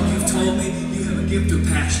from what you've told me, you have a gift of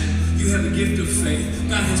passion. You have a gift of faith.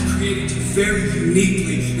 God has created you very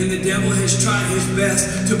uniquely, and the devil has tried his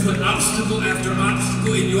best to put obstacle after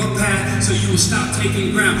obstacle in your path so you will stop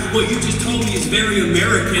taking ground. What you just told me is very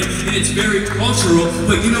American, and it's very cultural,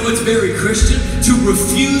 but you know what's very Christian? To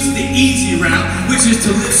refuse the easy route, which is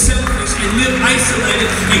to live selfish and live isolated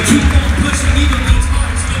and keep on pushing even when it's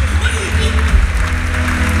hard. So what do you do?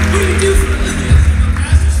 What do you do for a living?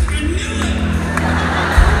 I knew it.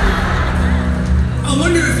 I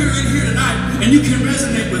wonder if you're in here tonight and you can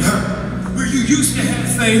resonate with her. Where you used to have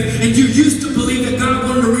faith and you used to believe that God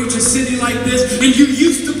wanted to reach a city like this, and you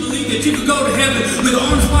used to believe that you could go to heaven with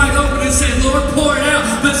arms wide open and say, Lord, pour it out.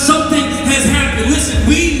 But something has happened. Listen,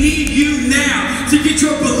 we need you now to get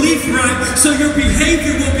your belief right so your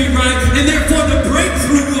behavior will be right, and therefore the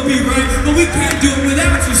breakthrough will be right. But we can't do it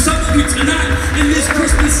without you. Some of you tonight in this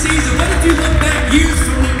Christmas season, what if you look back years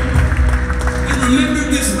from now and remember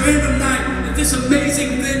this random night at this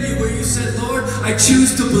amazing venue where you said, Lord, I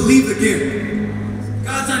choose to believe again.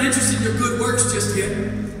 God's not interested in your good works just yet.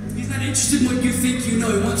 He's not interested in what you think you know.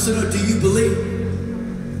 He wants to know, do you believe?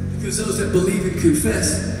 Because those that believe and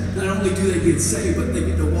confess, not only do they get saved, but they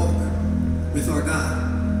get to walk with our God.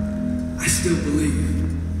 I still believe.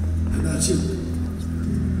 How about you?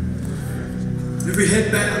 Every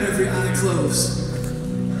head bowed, every eye closed.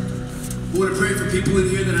 I want to pray for people in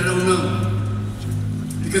here that I don't know.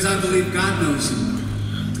 Because I believe God knows you.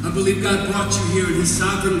 I believe God brought you here in His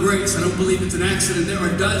sovereign grace. I don't believe it's an accident. There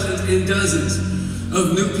are dozens and dozens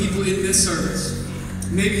of new people in this service.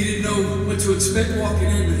 Maybe you didn't know what to expect walking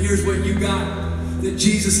in, but here's what you got. That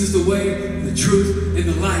Jesus is the way, the truth, and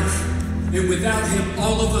the life. And without Him,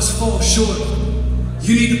 all of us fall short.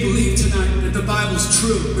 You need to believe tonight that the Bible's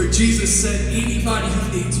true, where Jesus said, anybody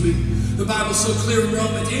who needs me. The Bible's so clear in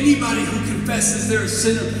Romans, anybody who confesses they're a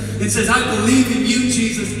sinner and says, I believe in you,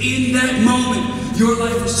 Jesus, in that moment, your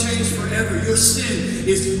life is changed forever. Your sin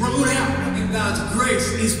is thrown out and God's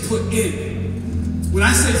grace is put in. When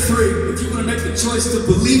I say free, if you want to make the choice to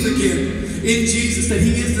believe again in Jesus, that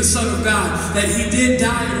He is the Son of God, that He did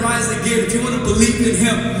die and rise again, if you want to believe in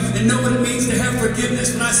Him and know what it means to have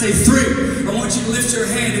forgiveness, when I say free, I want you to lift your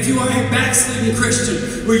hand. If you are a backsliding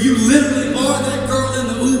Christian, where you literally are that girl in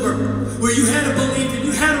the Uber, where you had a belief and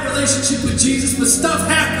you had a relationship with Jesus, but stuff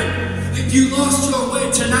happened and you lost your way,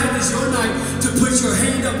 tonight is your night to put your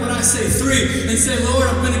hand up when I say free and say, Lord,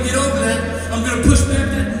 I'm going to get over that. I'm going to push back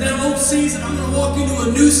that old season. I'm going to walk into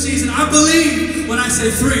a new season. I believe when I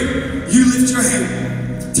say free. You lift your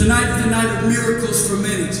hand. Tonight is the night of miracles for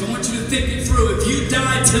many. So I want you to think it through. If you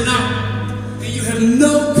died tonight and you have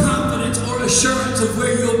no confidence or assurance of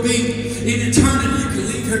where you'll be in eternity, you can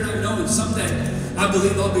leave here not knowing someday I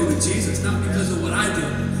believe I'll be with Jesus, not because of what I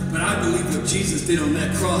did, but I believe what Jesus did on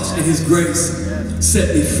that cross and His grace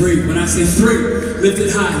set me free. When I say free, lift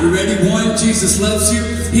it high. You ready? One, Jesus loves you.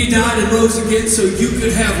 He died and rose again so you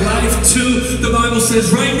could have life. Two, the Bible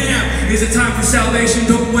says right now is a time for salvation.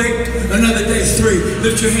 Don't wait another day. Three,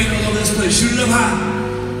 lift your hand all over this place. Shoot it up high.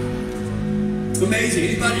 Amazing.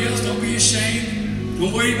 Anybody else? Don't be ashamed.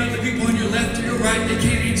 Don't worry about the people on your left or your right. They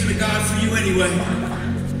can't answer to God for you anyway.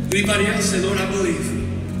 Anybody else? Say, Lord, I believe.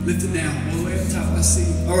 Lift it now, all the way up top. I see.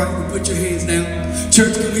 All right, we put your hands down.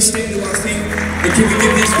 Church, can we stand to our feet? And can we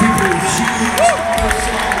give these people a huge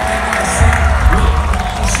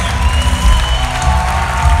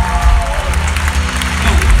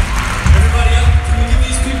Everybody up, can we give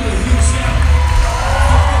these people a huge shout?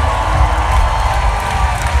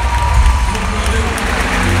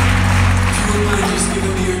 If you wouldn't mind just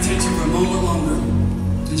giving me your attention for a moment longer,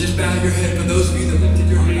 and just bow your head. For those of you that lifted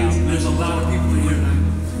your hands, there's a lot of people in here tonight.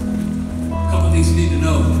 A couple things you need to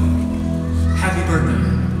know. Happy birthday.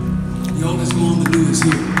 The oldest one, the new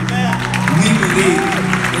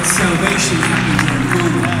salvation happens in a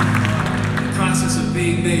moment. The process of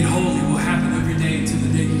being made holy will happen every day until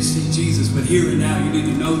the day you see Jesus. But here and now, you need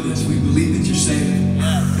to know this. We believe that you're saved.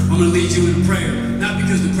 I'm going to lead you in a prayer. Not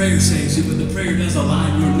because the prayer saves you, but the prayer does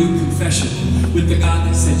align your new confession with the God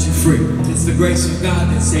that set you free. It's the grace of God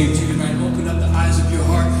that saved you. Right? Open up the eyes of your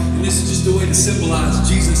heart. And this is just a way to symbolize,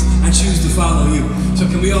 Jesus, I choose to follow you. So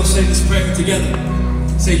can we all say this prayer together?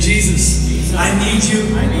 Say, Jesus, I need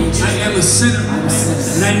you. I am a sinner.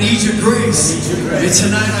 And I need your grace. And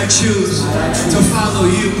tonight I choose to follow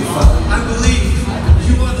you. I believe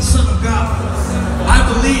you are the Son of God. I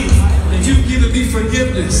believe that you've given me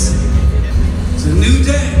forgiveness. It's a new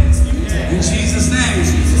day. In Jesus' name.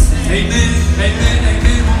 Amen. Amen.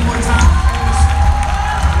 Amen. One more time.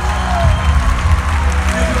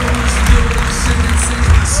 Everyone wants to do it. Sing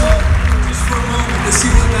my song just for a moment to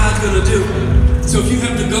see what God's going to do. So if you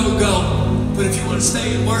have to go, go. But if you want to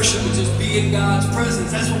stay in worship and just be in God's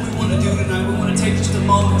presence, that's what we want to do tonight. We want to take just a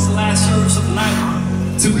moment. It's the last service of the night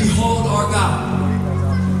to behold our God.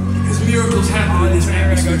 Because miracles happen in this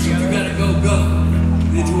atmosphere. If you got to go, go.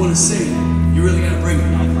 And if you want to sing, you really got to bring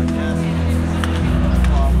it.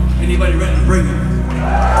 Anybody ready to bring it? Do you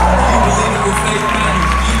believe that your faith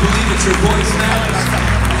matters? Do you believe that your voice matters?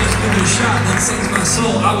 Just give it a shot. That sings my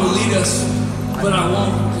soul. I will lead us, but I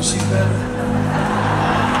won't, because she's better.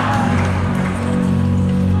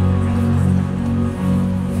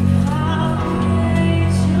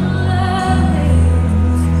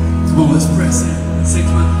 Come on, let's press in. Sing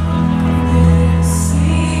my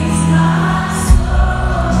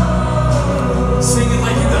sing it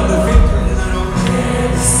like you got the victory tonight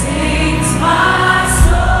already. Sings my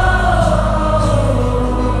soul.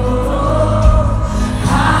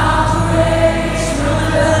 How great your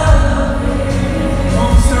love is. Come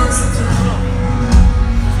on, stir it up.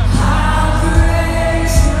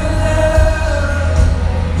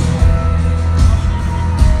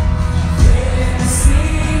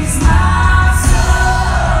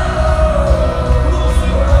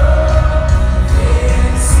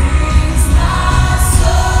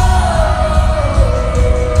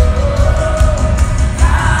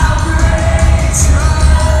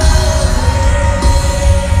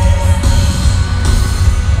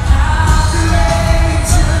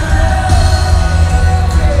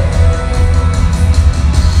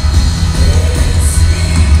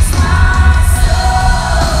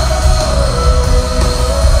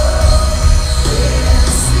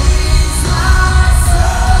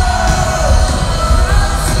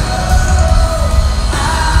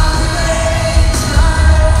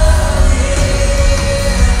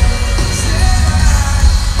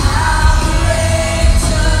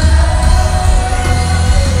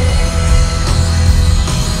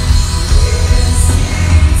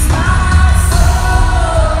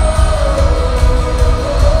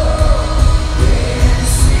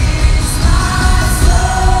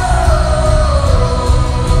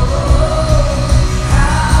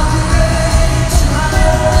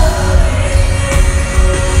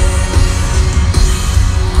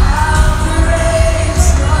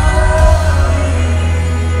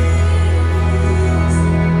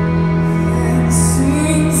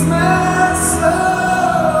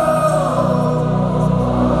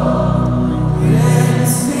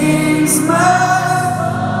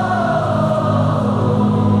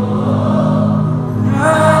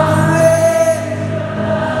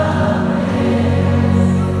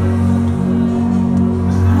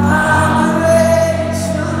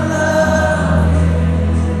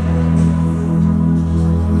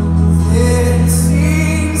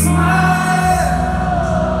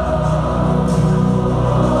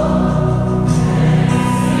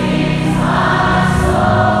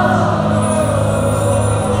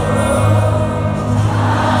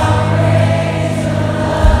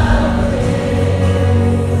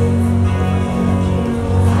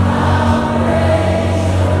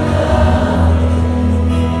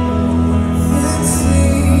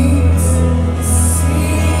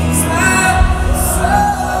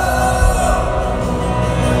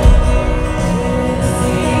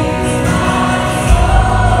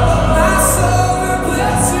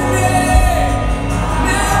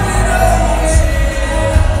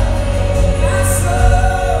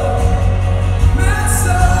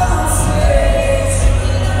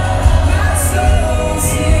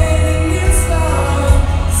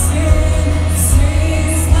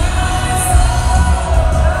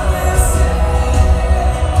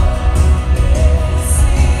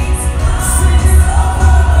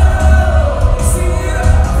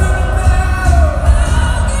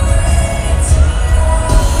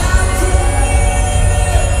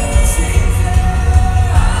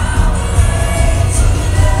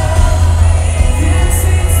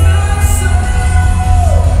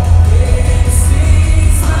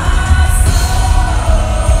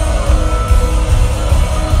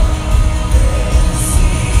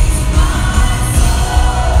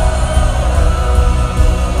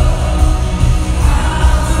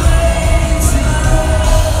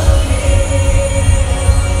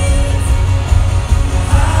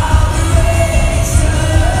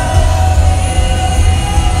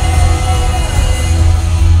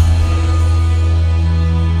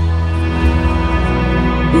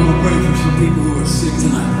 we're sick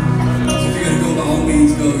tonight. So if you're going to go, by all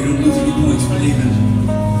means go. You don't lose any points for leaving.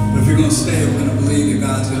 But if you're going to stay, we're going to believe that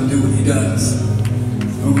God's going to do what he does.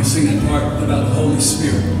 And we're going to sing that part about the Holy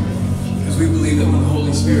Spirit. Because we believe that when the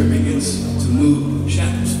Holy Spirit begins to move,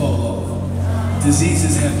 shackles fall off.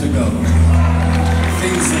 Diseases have to go.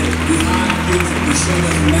 Things that we hide, things that we show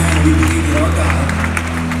doesn't matter. We believe that our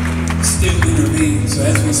God still intervenes. So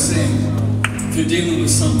as we sing, if you're dealing with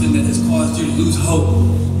something that has caused you to lose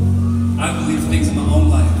hope, I believe things in my own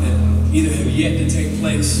life that either have yet to take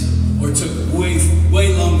place or took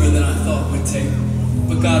way longer than I thought would take.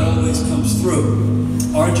 But God always comes through.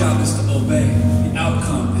 Our job is to obey. The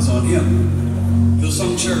outcome is on him.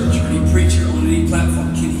 Hillsong Church or any preacher on any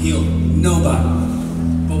platform can heal nobody.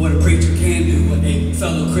 But what a preacher can do, what a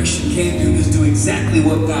fellow Christian can do, is do exactly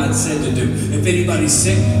what God said to do. If anybody's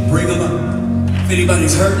sick, bring them up. If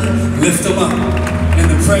anybody's hurting, lift them up. And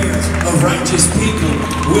the prayers of righteous people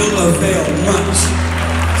will avail much.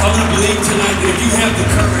 I want to believe tonight that if you have the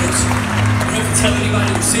courage, you don't have to tell anybody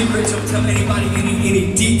your secrets, don't tell anybody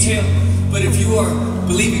any detail, but if you are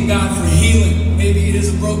believing God for healing, maybe it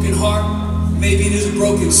is a broken heart, maybe it is a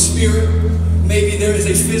broken spirit, maybe there is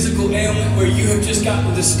a physical ailment where you have just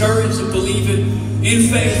gotten discouraged of believing in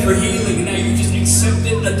faith for healing, and now you just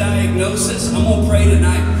accepted a diagnosis. I'm going to pray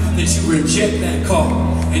tonight that you reject that call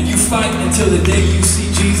and you fight until the day you see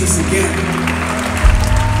Jesus again.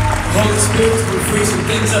 The Holy Spirit's going to free some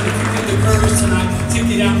things up. If you have the courage tonight to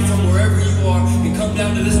get out from wherever you are and come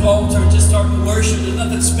down to this altar and just start to worship. There's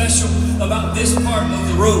nothing special about this part of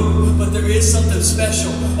the room, but there is something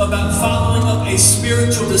special about following up a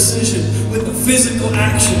spiritual decision with a physical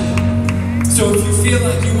action. So if you feel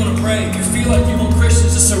like you want to pray, if you feel like you want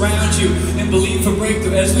Christians to surround you and believe for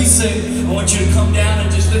breakthrough, as we sing, I want you to come down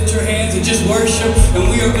and just lift your hands and just worship,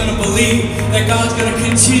 and we are going to believe that God's going to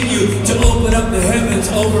continue to open up the heavens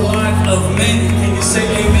over life of many. Can you say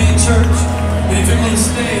amen, church? And if you're going to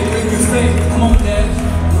stay, bring your faith. Come on, Dad.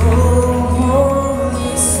 Oh,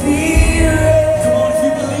 Holy Spirit. Come on, if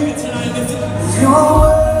you believe it tonight, lift it up. Your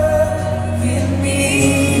word in me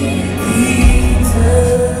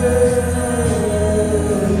eternal.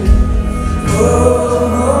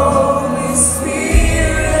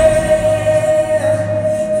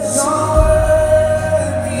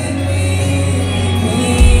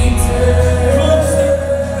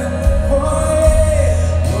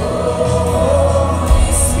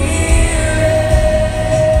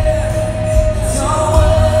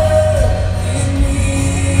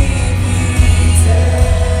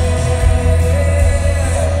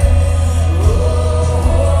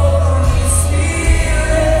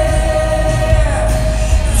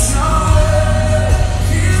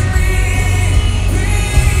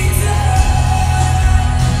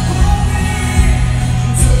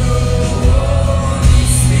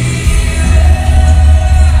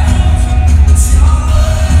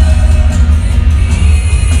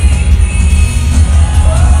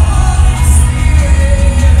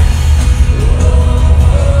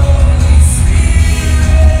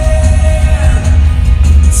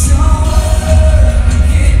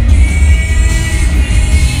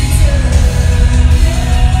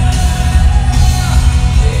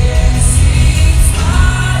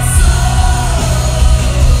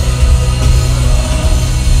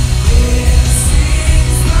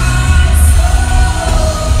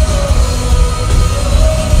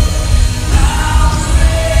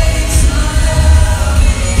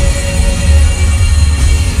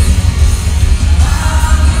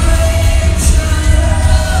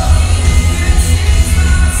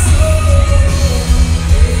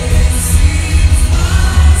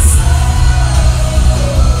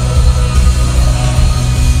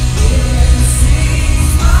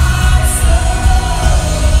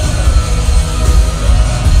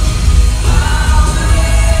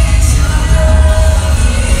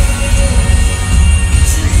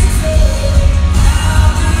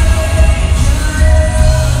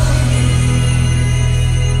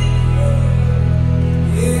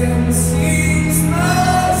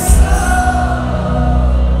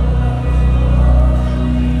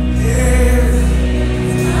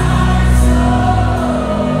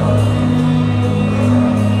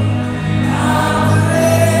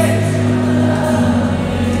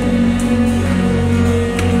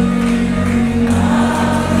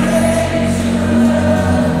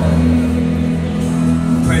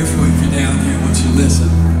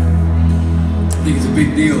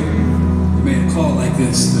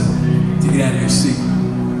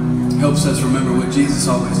 Helps us remember what Jesus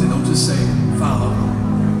always did. Don't just say, follow.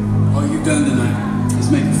 All you've done tonight is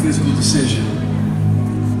make a physical decision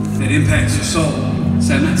that impacts your soul.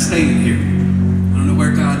 Say, I'm not staying here. I don't know where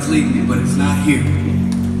God's leading me, but it's not here.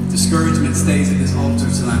 Discouragement stays at this altar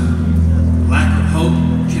tonight. Lack of hope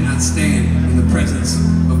cannot stand in the presence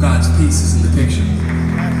of God's peace is in the picture.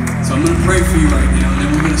 So I'm going to pray for you right now, and then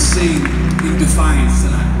we're going to sing in defiance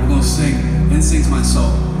tonight. We're going to sing, "And Sings My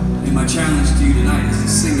Soul." And my challenge to you tonight is to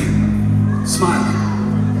sing it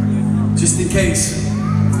smiling. Just in case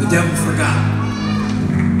the devil forgot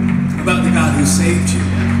about the God who saved you,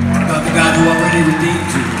 about the God who already redeemed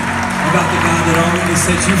you, about the God that already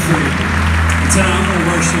set you free. And tonight I'm going to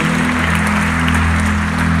worship.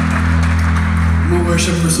 I'm going to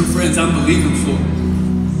worship for some friends I'm believing for.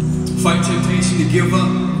 Fight temptation to give up,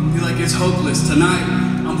 feel like it's hopeless. Tonight,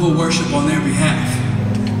 I'm going to worship on their behalf.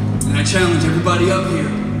 And I challenge everybody up here,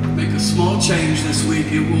 make a small change this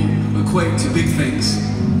week. It will equate to big things.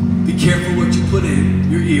 Be careful what you put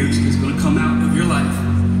in your ears, because it's going to come out of your life.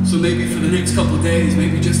 So maybe for the next couple of days,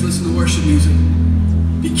 maybe just listen to worship music.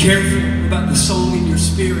 Be careful about the song in your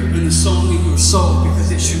spirit and the song in your soul,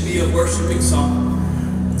 because it should be a worshiping song.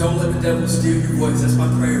 Don't let the devil steal your voice. That's my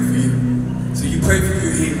prayer for you. So you pray for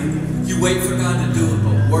your healing. You wait for God to do it,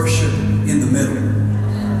 but worship in the middle.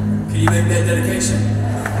 Can you make that dedication?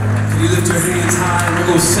 Can you lift your hands high? And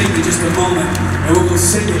we're going to sing in just a moment. And we're going to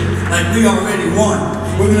sing it like we already won.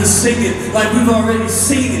 We're going to sing it like we've already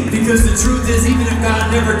seen it. Because the truth is, even if God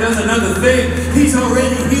never does another thing, He's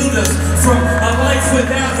already healed us from a life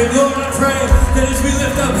without Him. Lord, I pray that as we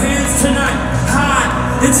lift up hands tonight, high,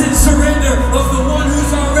 it's in surrender of the